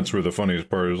comments were the funniest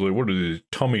part. Is like, what are these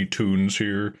tummy tunes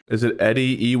here? Is it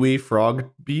Eddie Iwi frog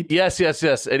beat? Yes,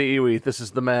 Eddie Iwi. This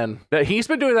is the man. He's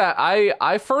been doing that.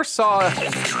 I first saw.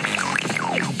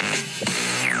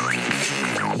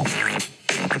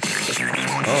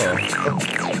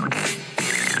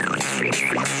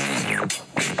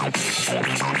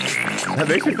 That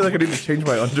makes me feel like I need to change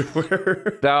my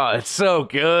underwear. No, it's so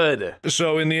good.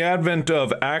 So in the advent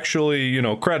of actually, you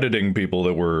know, crediting people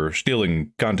that we're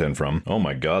stealing content from, oh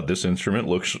my god, this instrument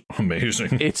looks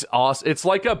amazing. It's awesome. It's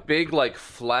like a big, like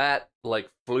flat, like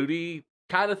fluty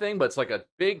kind of thing, but it's like a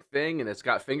big thing and it's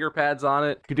got finger pads on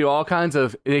it. You can do all kinds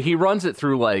of, he runs it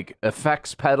through like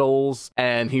effects pedals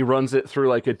and he runs it through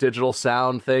like a digital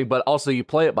sound thing, but also you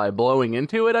play it by blowing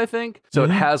into it, I think. So it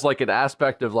has like an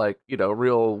aspect of like, you know,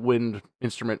 real wind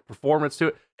instrument performance to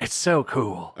it. It's so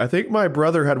cool. I think my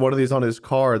brother had one of these on his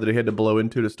car that he had to blow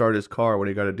into to start his car when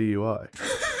he got a DUI.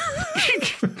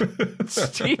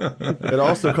 It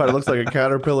also kind of looks like a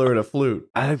caterpillar and a flute.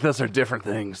 I think those are different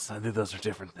things. EDDIE.EWI,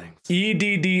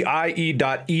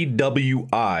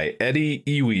 Eddie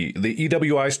Iwi. The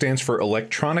EWI stands for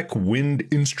Electronic Wind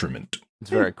Instrument. It's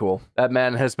very cool. That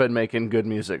man has been making good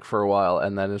music for a while,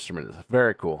 and that instrument is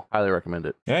very cool. Highly recommend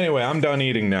it. Anyway, I'm done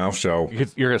eating now, so...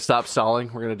 You're going to stop stalling?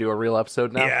 We're going to do a real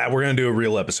episode now? Yeah, we're going to do a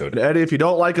real episode. And Eddie, if you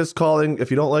don't like us calling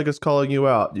you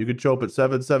out, you could show up at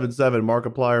 777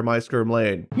 Markiplier Myskirm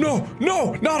Lane. No,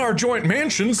 not our joint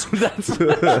mansions. That's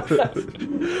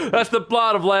the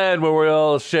plot of land where we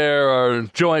all share our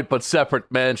joint but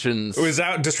separate mansions. Was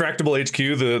that Distractible HQ,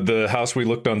 the house we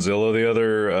looked on Zillow the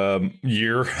other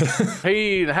year?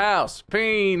 Peen house.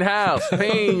 They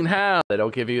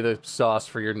don't give you the sauce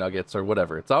for your nuggets or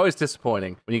whatever. It's always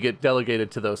disappointing when you get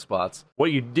delegated to those spots. What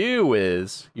you do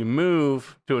is you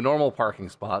move to a normal parking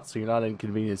spot so you're not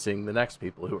inconveniencing the next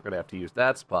people who are going to have to use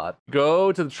that spot.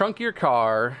 Go to the trunk of your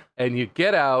car and you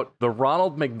get out the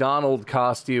Ronald McDonald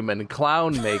costume and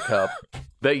clown makeup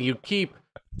that you keep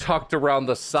tucked around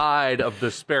the side of the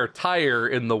spare tire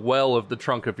in the well of the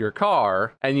trunk of your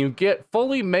car, and you get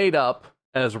fully made up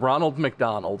as Ronald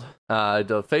McDonald.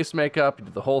 The face makeup, you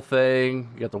do the whole thing,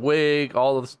 you got the wig,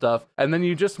 all of the stuff, and then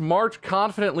you just march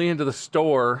confidently into the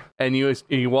store, and you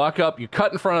walk up, you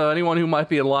cut in front of anyone who might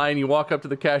be in line, you walk up to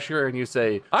the cashier and you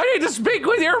say, "I need to speak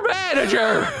with your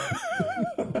manager!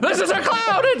 This is a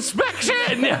clown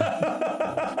inspection!"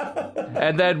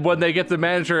 And then when they get the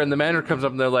manager and the manager comes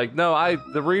up and they're like, "No, I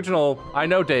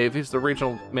know Dave, he's the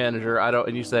regional manager,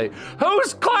 and you say,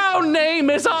 "Whose clown name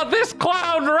is on this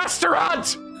clown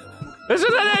restaurant? This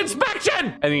is an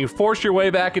inspection!" And you force your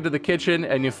way back into the kitchen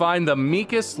and you find the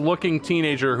meekest looking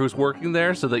teenager who's working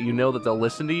there so that you know that they'll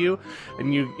listen to you.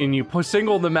 And you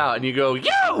single them out and you go,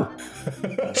 "You!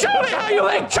 Show me how you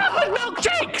make chocolate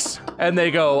milkshakes!" And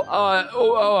they go,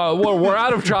 we're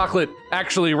out of chocolate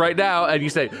actually right now." And you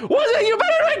say, "Well, then you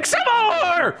better make some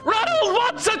more! Ronald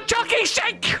wants a Chucky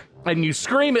shake!" and you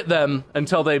scream at them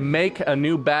until they make a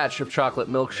new batch of chocolate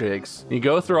milkshakes. You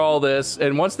go through all this,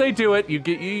 and once they do it,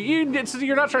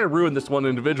 you're not trying to ruin this one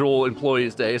individual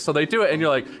employee's day, so they do it, and you're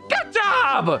like, good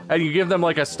job! And you give them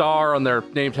like a star on their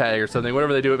name tag or something,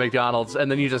 whatever they do at McDonald's,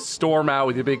 and then you just storm out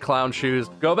with your big clown shoes,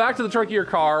 go back to the trunk of your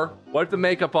car, wipe the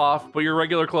makeup off, put your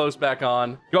regular clothes back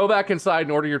on, go back inside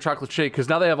and order your chocolate shake, because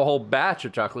now they have a whole batch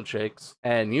of chocolate shakes,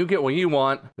 and you get what you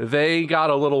want. They got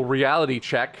a little reality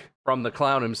check from the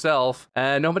clown himself,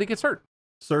 and nobody gets hurt.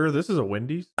 Sir, this is a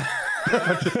Wendy's.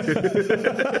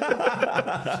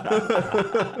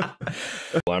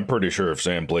 Well, I'm pretty sure if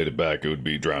Sam played it back, it would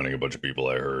be drowning a bunch of people,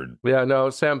 I heard. Yeah, no,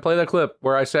 Sam, play that clip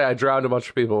where I say I drowned a bunch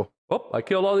of people. Oh, I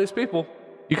killed all these people.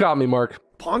 You caught me, Mark.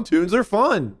 Pontoons are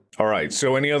fun. All right,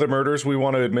 so any other murders we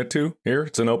want to admit to here?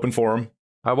 It's an open forum.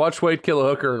 I watched Wade kill a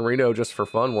hooker in Reno just for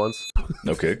fun once.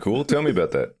 Okay, cool. Tell me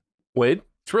about that. Wade,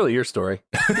 it's really your story.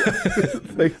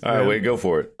 Thanks, All right, man. wait, go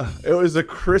for it. It was a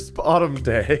crisp autumn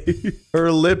day.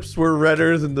 Her lips were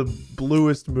redder than the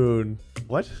bluest moon.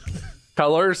 What?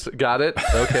 Colors, got it.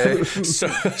 Okay.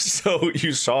 So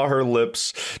you saw her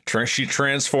lips, she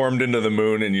transformed into the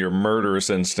moon, and your murderous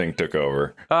instinct took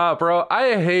over. Bro,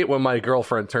 I hate when my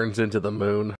girlfriend turns into the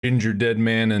moon. Ginger Dead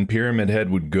Man and Pyramid Head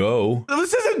would go.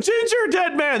 This isn't Ginger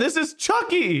Dead Man. This is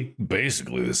Chucky.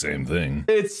 Basically the same thing.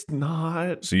 It's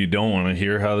not. So you don't want to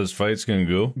hear how this fight's gonna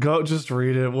go? Go, just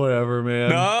read it. Whatever,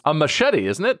 man. A machete,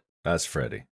 isn't it? That's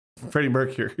Freddy. Freddie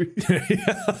Mercury.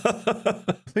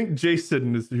 I think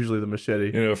Jason is usually the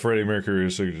machete. You know, Freddie Mercury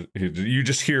is, you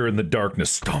just hear in the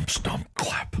darkness, stomp, stomp,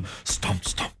 clap, stomp,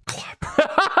 stomp, clap.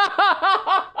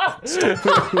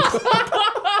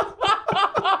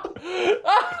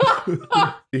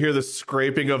 You hear the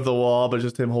scraping of the wall, but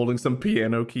just him holding some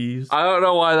piano keys. I don't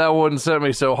know why that wouldn't set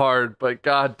me so hard, but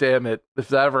god damn it. If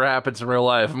that ever happens in real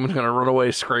life, I'm gonna run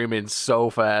away screaming so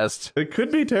fast. It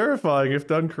could be terrifying if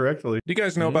done correctly. Do you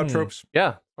guys know about tropes?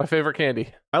 Yeah, my favorite candy.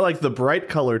 I like the bright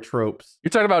color tropes. You're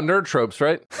talking about nerd tropes,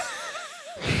 right?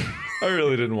 I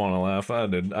really didn't want to laugh. I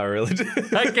really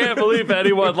did. I can't believe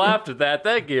anyone laughed at that.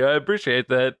 Thank you. I appreciate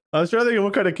that. I was trying to think of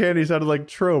what kind of candy sounded like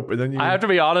trope, and then you. I have to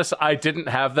be honest, I didn't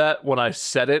have that when I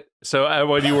said it. So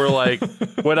when you were like,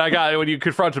 when you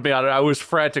confronted me on it, I was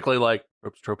frantically like,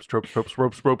 tropes.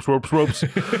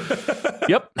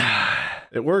 Yep.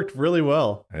 It worked really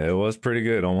well. It was pretty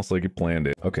good, almost like you planned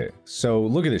it. Okay, so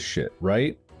look at this shit,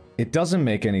 right? It doesn't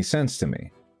make any sense to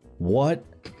me. What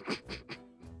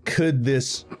could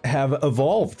this have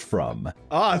evolved from?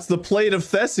 Ah, it's the plate of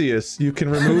Theseus. You can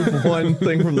remove one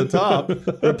thing from the top,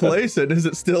 replace it. Is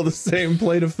it still the same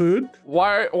plate of food?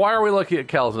 Why are we looking at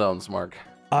calzones, Mark?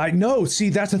 I know. See,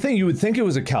 that's the thing. You would think it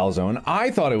was a calzone. I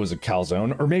thought it was a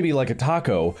calzone, or maybe like a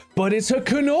taco, but it's a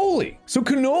cannoli. So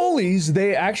cannolis,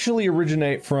 they actually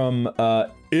originate from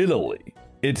Italy,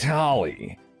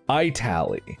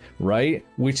 right?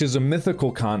 Which is a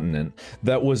mythical continent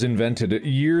that was invented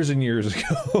years and years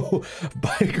ago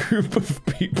by a group of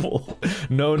people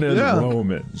known as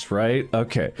Romans, right?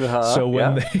 Okay. So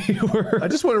when they were... I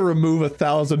just want to remove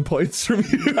 1,000 points from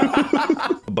you.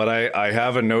 But I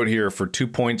have a note here for 2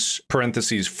 points,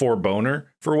 parentheses, for boner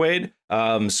for Wade.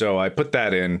 So I put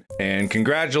that in, and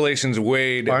congratulations,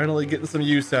 Wade. Finally getting some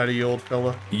use out of you, old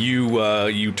fella.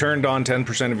 You turned on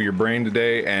 10% of your brain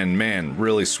today, and man,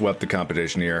 really swept the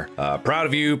competition here. Proud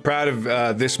of you, proud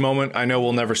of this moment. I know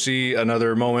we'll never see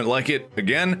another moment like it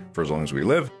again for as long as we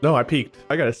live. No, I peaked.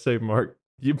 I gotta say, Mark,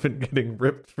 you've been getting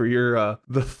ripped for your,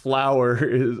 the flower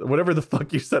is, whatever the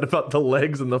fuck you said about the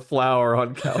legs and the flower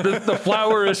on Cal. The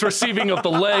flower is receiving of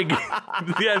the leg.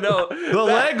 Yeah, no. The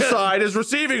leg side is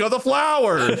receiving of the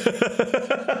flower.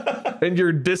 And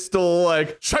your distal,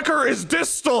 like, checker is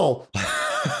distal.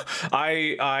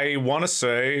 I want to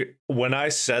say, when I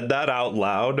said that out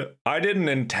loud, I didn't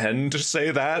intend to say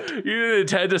that. You didn't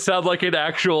intend to sound like an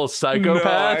actual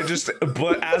psychopath? No,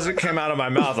 but as it came out of my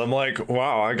mouth, I'm like,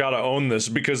 wow, I gotta own this,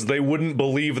 because they wouldn't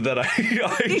believe that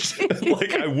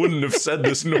I wouldn't have said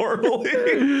this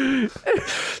normally.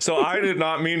 So I did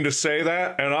not mean to say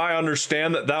that, and I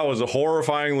understand that that was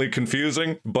horrifyingly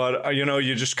confusing, but you know,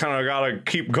 you just kind of gotta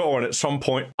keep going at some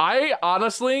point. I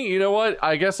honestly, you know what?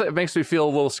 I guess it makes me feel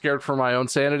a little scared for my own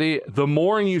sanity. The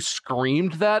more you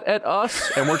screamed that at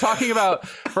us, and we're talking about,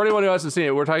 for anyone who hasn't seen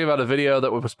it, we're talking about a video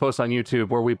that was posted on YouTube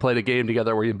where we played a game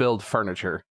together where you build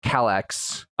furniture.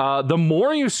 Calax. The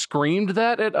more you screamed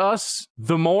that at us,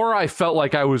 the more I felt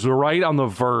like I was right on the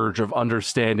verge of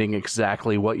understanding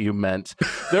exactly what you meant.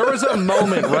 There was a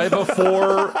moment right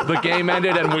before the game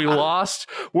ended and we lost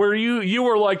where you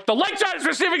were like, the light side is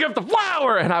receiving of the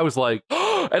flower, and I was like,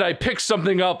 oh, and I picked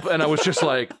something up and I was just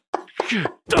like,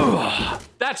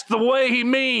 That's the way he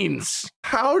means.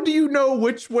 How do you know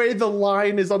which way the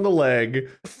line is on the leg?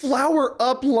 Flower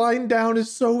up, line down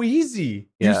is so easy.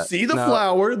 Yeah, You see the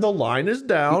flower, the line is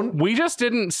down. We just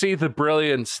didn't see the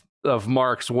brilliance of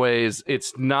Mark's ways.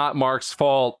 It's not Mark's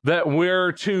fault that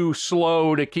we're too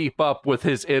slow to keep up with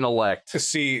his intellect.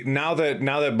 See, now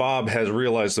that Bob has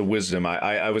realized the wisdom,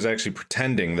 I was actually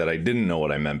pretending that I didn't know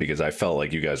what I meant because I felt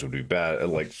like you guys would be bad.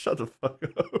 Like, Shut the fuck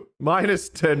up. Minus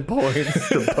 10 points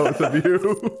to both of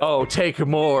you. Oh, take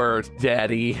more,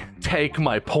 Daddy. Take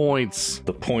my points.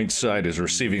 the point side is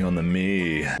receiving on the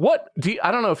me.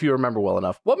 I don't know if you remember well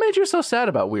enough. What made you so sad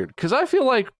about Weird? Because I feel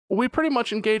like we pretty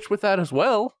much engaged with that as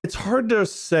well. It's hard to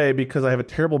say because I have a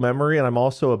terrible memory and I'm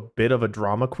also a bit of a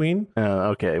drama queen.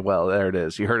 Okay, well, there it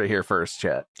is. You heard it here first,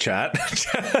 chat. Chat?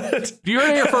 You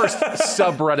heard it here first,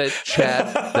 subreddit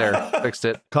chat. There, fixed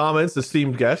it. Comments,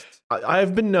 esteemed guests.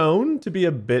 I've been known to be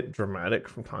a bit dramatic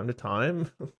from time to time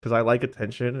because I like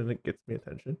attention and it gets me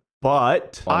attention.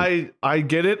 But I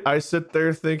get it. I sit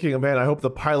there thinking, man, I hope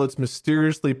the pilots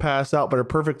mysteriously pass out but are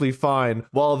perfectly fine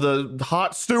while the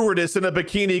hot stewardess in a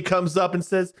bikini comes up and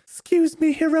says, "Excuse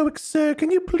me, heroic sir,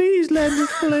 can you please land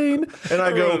this plane?" And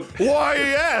I go, "Why,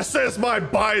 yes," as my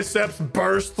biceps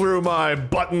burst through my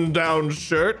button-down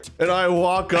shirt. And I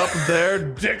walk up there,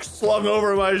 dick slung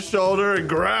over my shoulder, and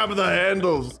grab the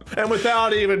handles. And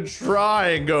without even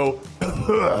trying, go,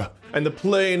 and the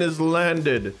plane is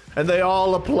landed, and they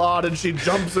all applaud, and she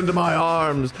jumps into my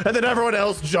arms, and then everyone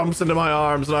else jumps into my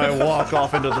arms, and I walk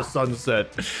off into the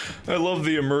sunset. I love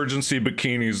the emergency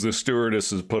bikinis the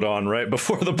stewardesses put on right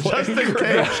before the plane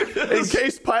Just in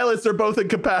case pilots are both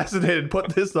incapacitated, put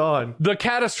this on. The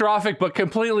catastrophic but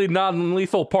completely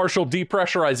non-lethal partial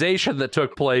depressurization that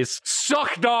took place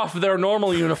sucked off their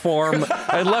normal uniform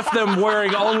and left them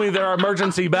wearing only their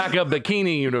emergency backup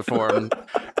bikini uniform.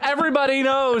 Everybody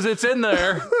knows it's in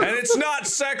there. And it's not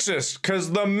sexist,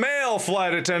 because the male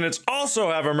flight attendants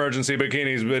also have emergency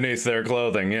bikinis beneath their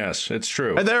clothing. Yes, it's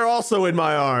true. And they're also in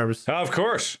my arms. Of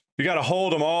course. You got to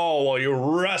hold them all while you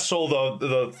wrestle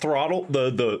the throttle,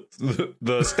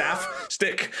 the staff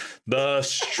stick, the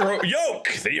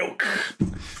yoke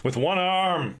with one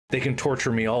arm. They can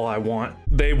torture me all I want.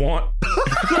 They want.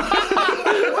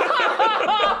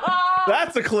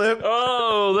 That's a clip.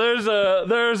 Oh,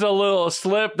 there's a little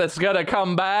slip that's gonna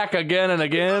come back again and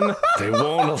again. They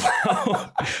won't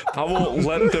allow. I won't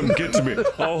let them get to me.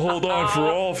 I'll hold on for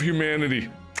all of humanity.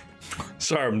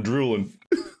 Sorry, I'm drooling.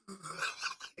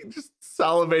 Just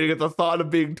salivating at the thought of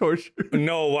being tortured.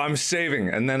 No, I'm saving,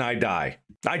 and then I die.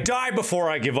 I die before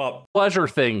I give up. Pleasure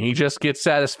thing. He just gets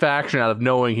satisfaction out of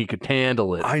knowing he could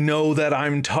handle it. I know that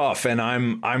I'm tough, and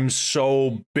I'm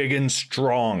so big and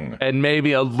strong. And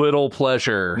maybe a little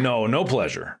pleasure. No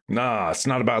pleasure. Nah, it's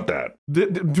not about that.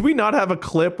 Do we not have a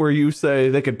clip where you say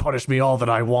they can punish me all that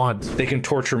I want? They can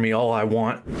torture me all I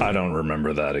want. I don't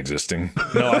remember that existing.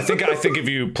 No, I think if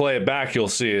you play it back, you'll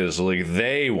see is like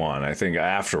they won. I think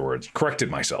afterwards.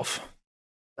 Corrected myself.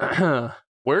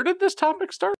 Where did this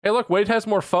topic start? Hey, look, Wade has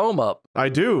more foam up. I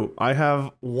do. I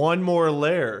have one more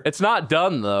layer. It's not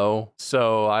done, though,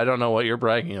 so I don't know what you're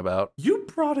bragging about. You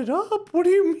brought it up? What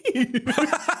do you mean?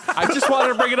 I just wanted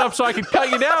to bring it up so I could cut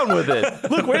you down with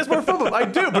it. Look, Wade has more foam up. I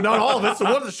do, but not all of it,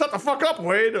 so shut the fuck up,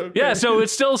 Wade. Okay. Yeah, so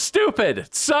it's still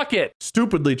stupid. Suck it.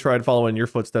 Stupidly tried following your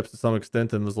footsteps to some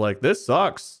extent and was like, this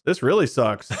sucks. This really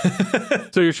sucks.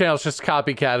 So your channel's just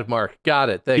copycat of Mark. Got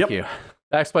it. Thank you.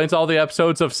 That explains all the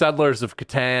episodes of Settlers of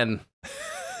Catan.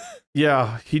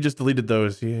 Yeah, he just deleted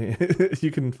those.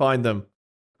 You can find them.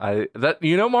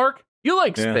 Mark, you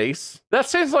like space. That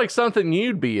seems like something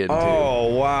you'd be into.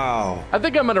 Oh, wow. I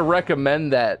think I'm going to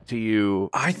recommend that to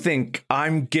you. I think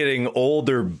I'm getting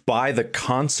older by the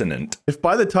consonant. If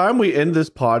by the time we end this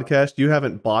podcast, you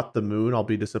haven't bought the moon, I'll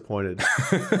be disappointed.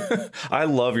 I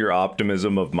love your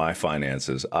optimism of my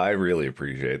finances. I really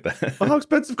appreciate that. Well, how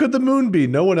expensive could the moon be?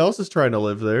 No one else is trying to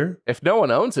live there. If no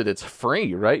one owns it, it's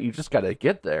free, right? You just got to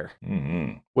get there.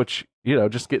 Mm-hmm. Which,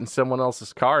 just get in someone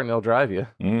else's car and they'll drive you.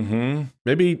 Mm-hmm.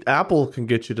 Maybe Apple can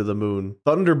get you to the moon.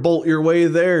 Thunderbolt your way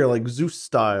there, like Zeus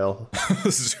style.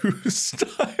 Zeus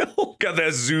style? Got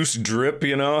that Zeus drip,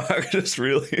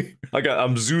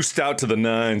 I'm Zeused out to the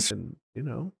nines. And,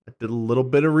 I did a little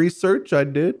bit of research. I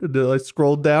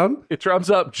scrolled down. It drums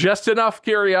up just enough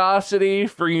curiosity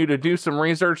for you to do some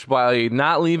research by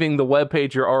not leaving the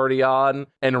webpage you're already on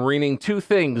and reading 2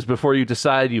 things before you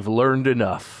decide you've learned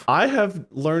enough. I have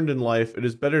learned in life it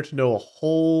is better to know a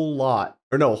whole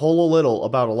little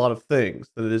about a lot of things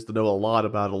than it is to know a lot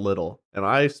about a little. And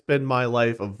I spend my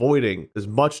life avoiding as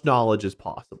much knowledge as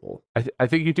possible. I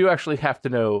think you do actually have to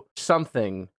know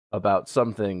something about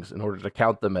some things in order to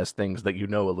count them as things that you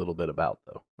know a little bit about,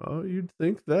 though. Oh, you'd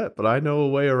think that, but I know a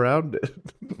way around it.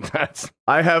 That's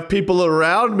I have people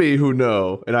around me who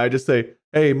know, and I just say,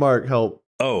 "Hey, Mark, help."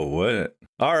 Oh, what?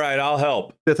 All right, I'll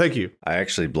help. Yeah, thank you. I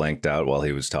actually blanked out while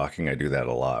he was talking. I do that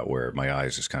a lot where my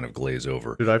eyes just kind of glaze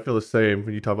over. Dude, I feel the same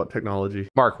when you talk about technology.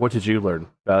 Mark. What did you learn?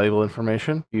 Valuable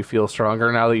information? Do you feel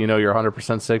stronger now that you know you're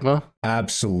 100% Sigma?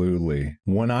 Absolutely.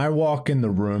 When I walk in the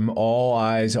room, all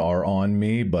eyes are on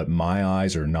me, but my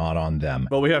eyes are not on them.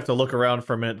 Well, we have to look around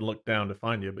for a minute and look down to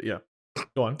find you, but yeah.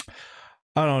 Go on.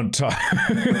 I don't talk.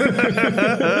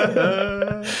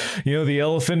 You know, the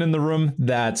elephant in the room?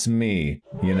 That's me,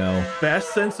 you know?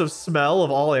 Best sense of smell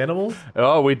of all animals?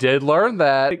 Oh, we did learn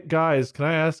that. Hey, guys, can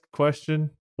I ask a question?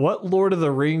 What Lord of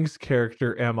the Rings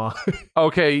character am I?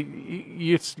 Okay,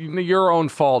 it's your own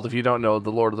fault if you don't know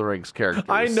the Lord of the Rings characters.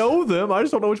 I know them. I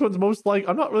just don't know which one's most like.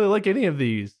 I'm not really like any of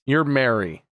these. You're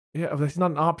Mary. Yeah, that's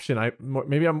not an option.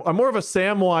 Maybe I'm more of a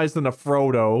Samwise than a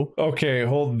Frodo. Okay,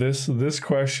 hold this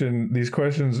question. These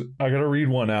questions, I gotta read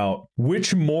one out.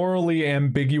 Which morally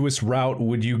ambiguous route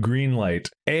would you greenlight?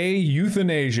 A,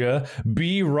 euthanasia.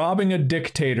 B, robbing a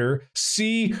dictator.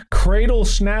 C, cradle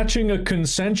snatching a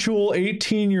consensual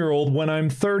 18-year-old when I'm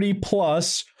 30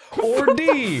 plus. Or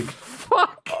D,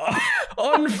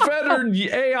 unfettered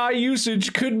AI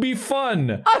usage could be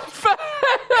fun.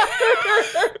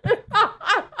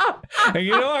 And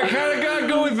you know, I kind of gotta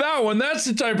go with that one. That's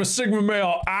the type of Sigma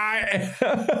male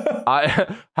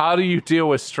How do you deal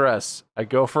with stress? I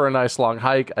go for a nice long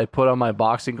hike. I put on my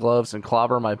boxing gloves and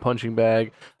clobber my punching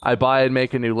bag. I buy and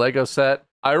make a new Lego set.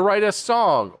 I write a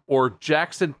song or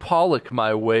Jackson Pollock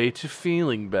my way to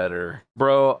feeling better.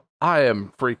 Bro, I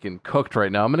am freaking cooked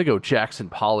right now. I'm gonna go Jackson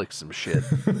Pollock some shit.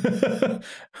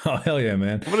 Oh, hell yeah,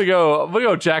 man. I'm gonna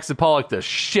go Jackson Pollock the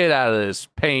shit out of this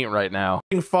paint right now.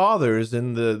 Fathers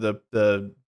in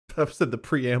the I said the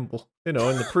preamble. You know,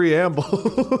 in the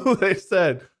preamble, they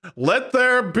said, "Let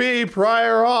there be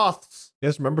prior auths." You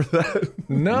guys remember that?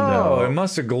 No, I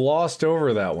must have glossed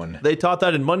over that one. They taught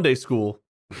that in Monday school.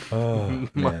 Oh,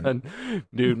 man.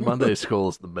 Dude, Monday school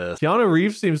is the best. Keanu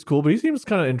Reeves seems cool, but he seems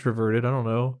kind of introverted. I don't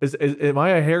know. Am I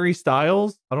a Harry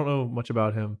Styles? I don't know much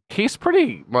about him. He's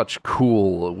pretty much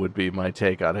cool, would be my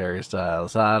take on Harry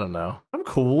Styles. I don't know. I'm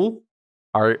cool.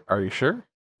 Are you sure?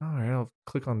 All right, I'll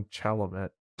click on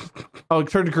Chalamet. Oh, it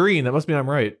turned green. That must mean I'm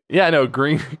right. Yeah, no,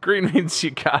 green means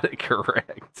you got it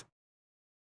correct.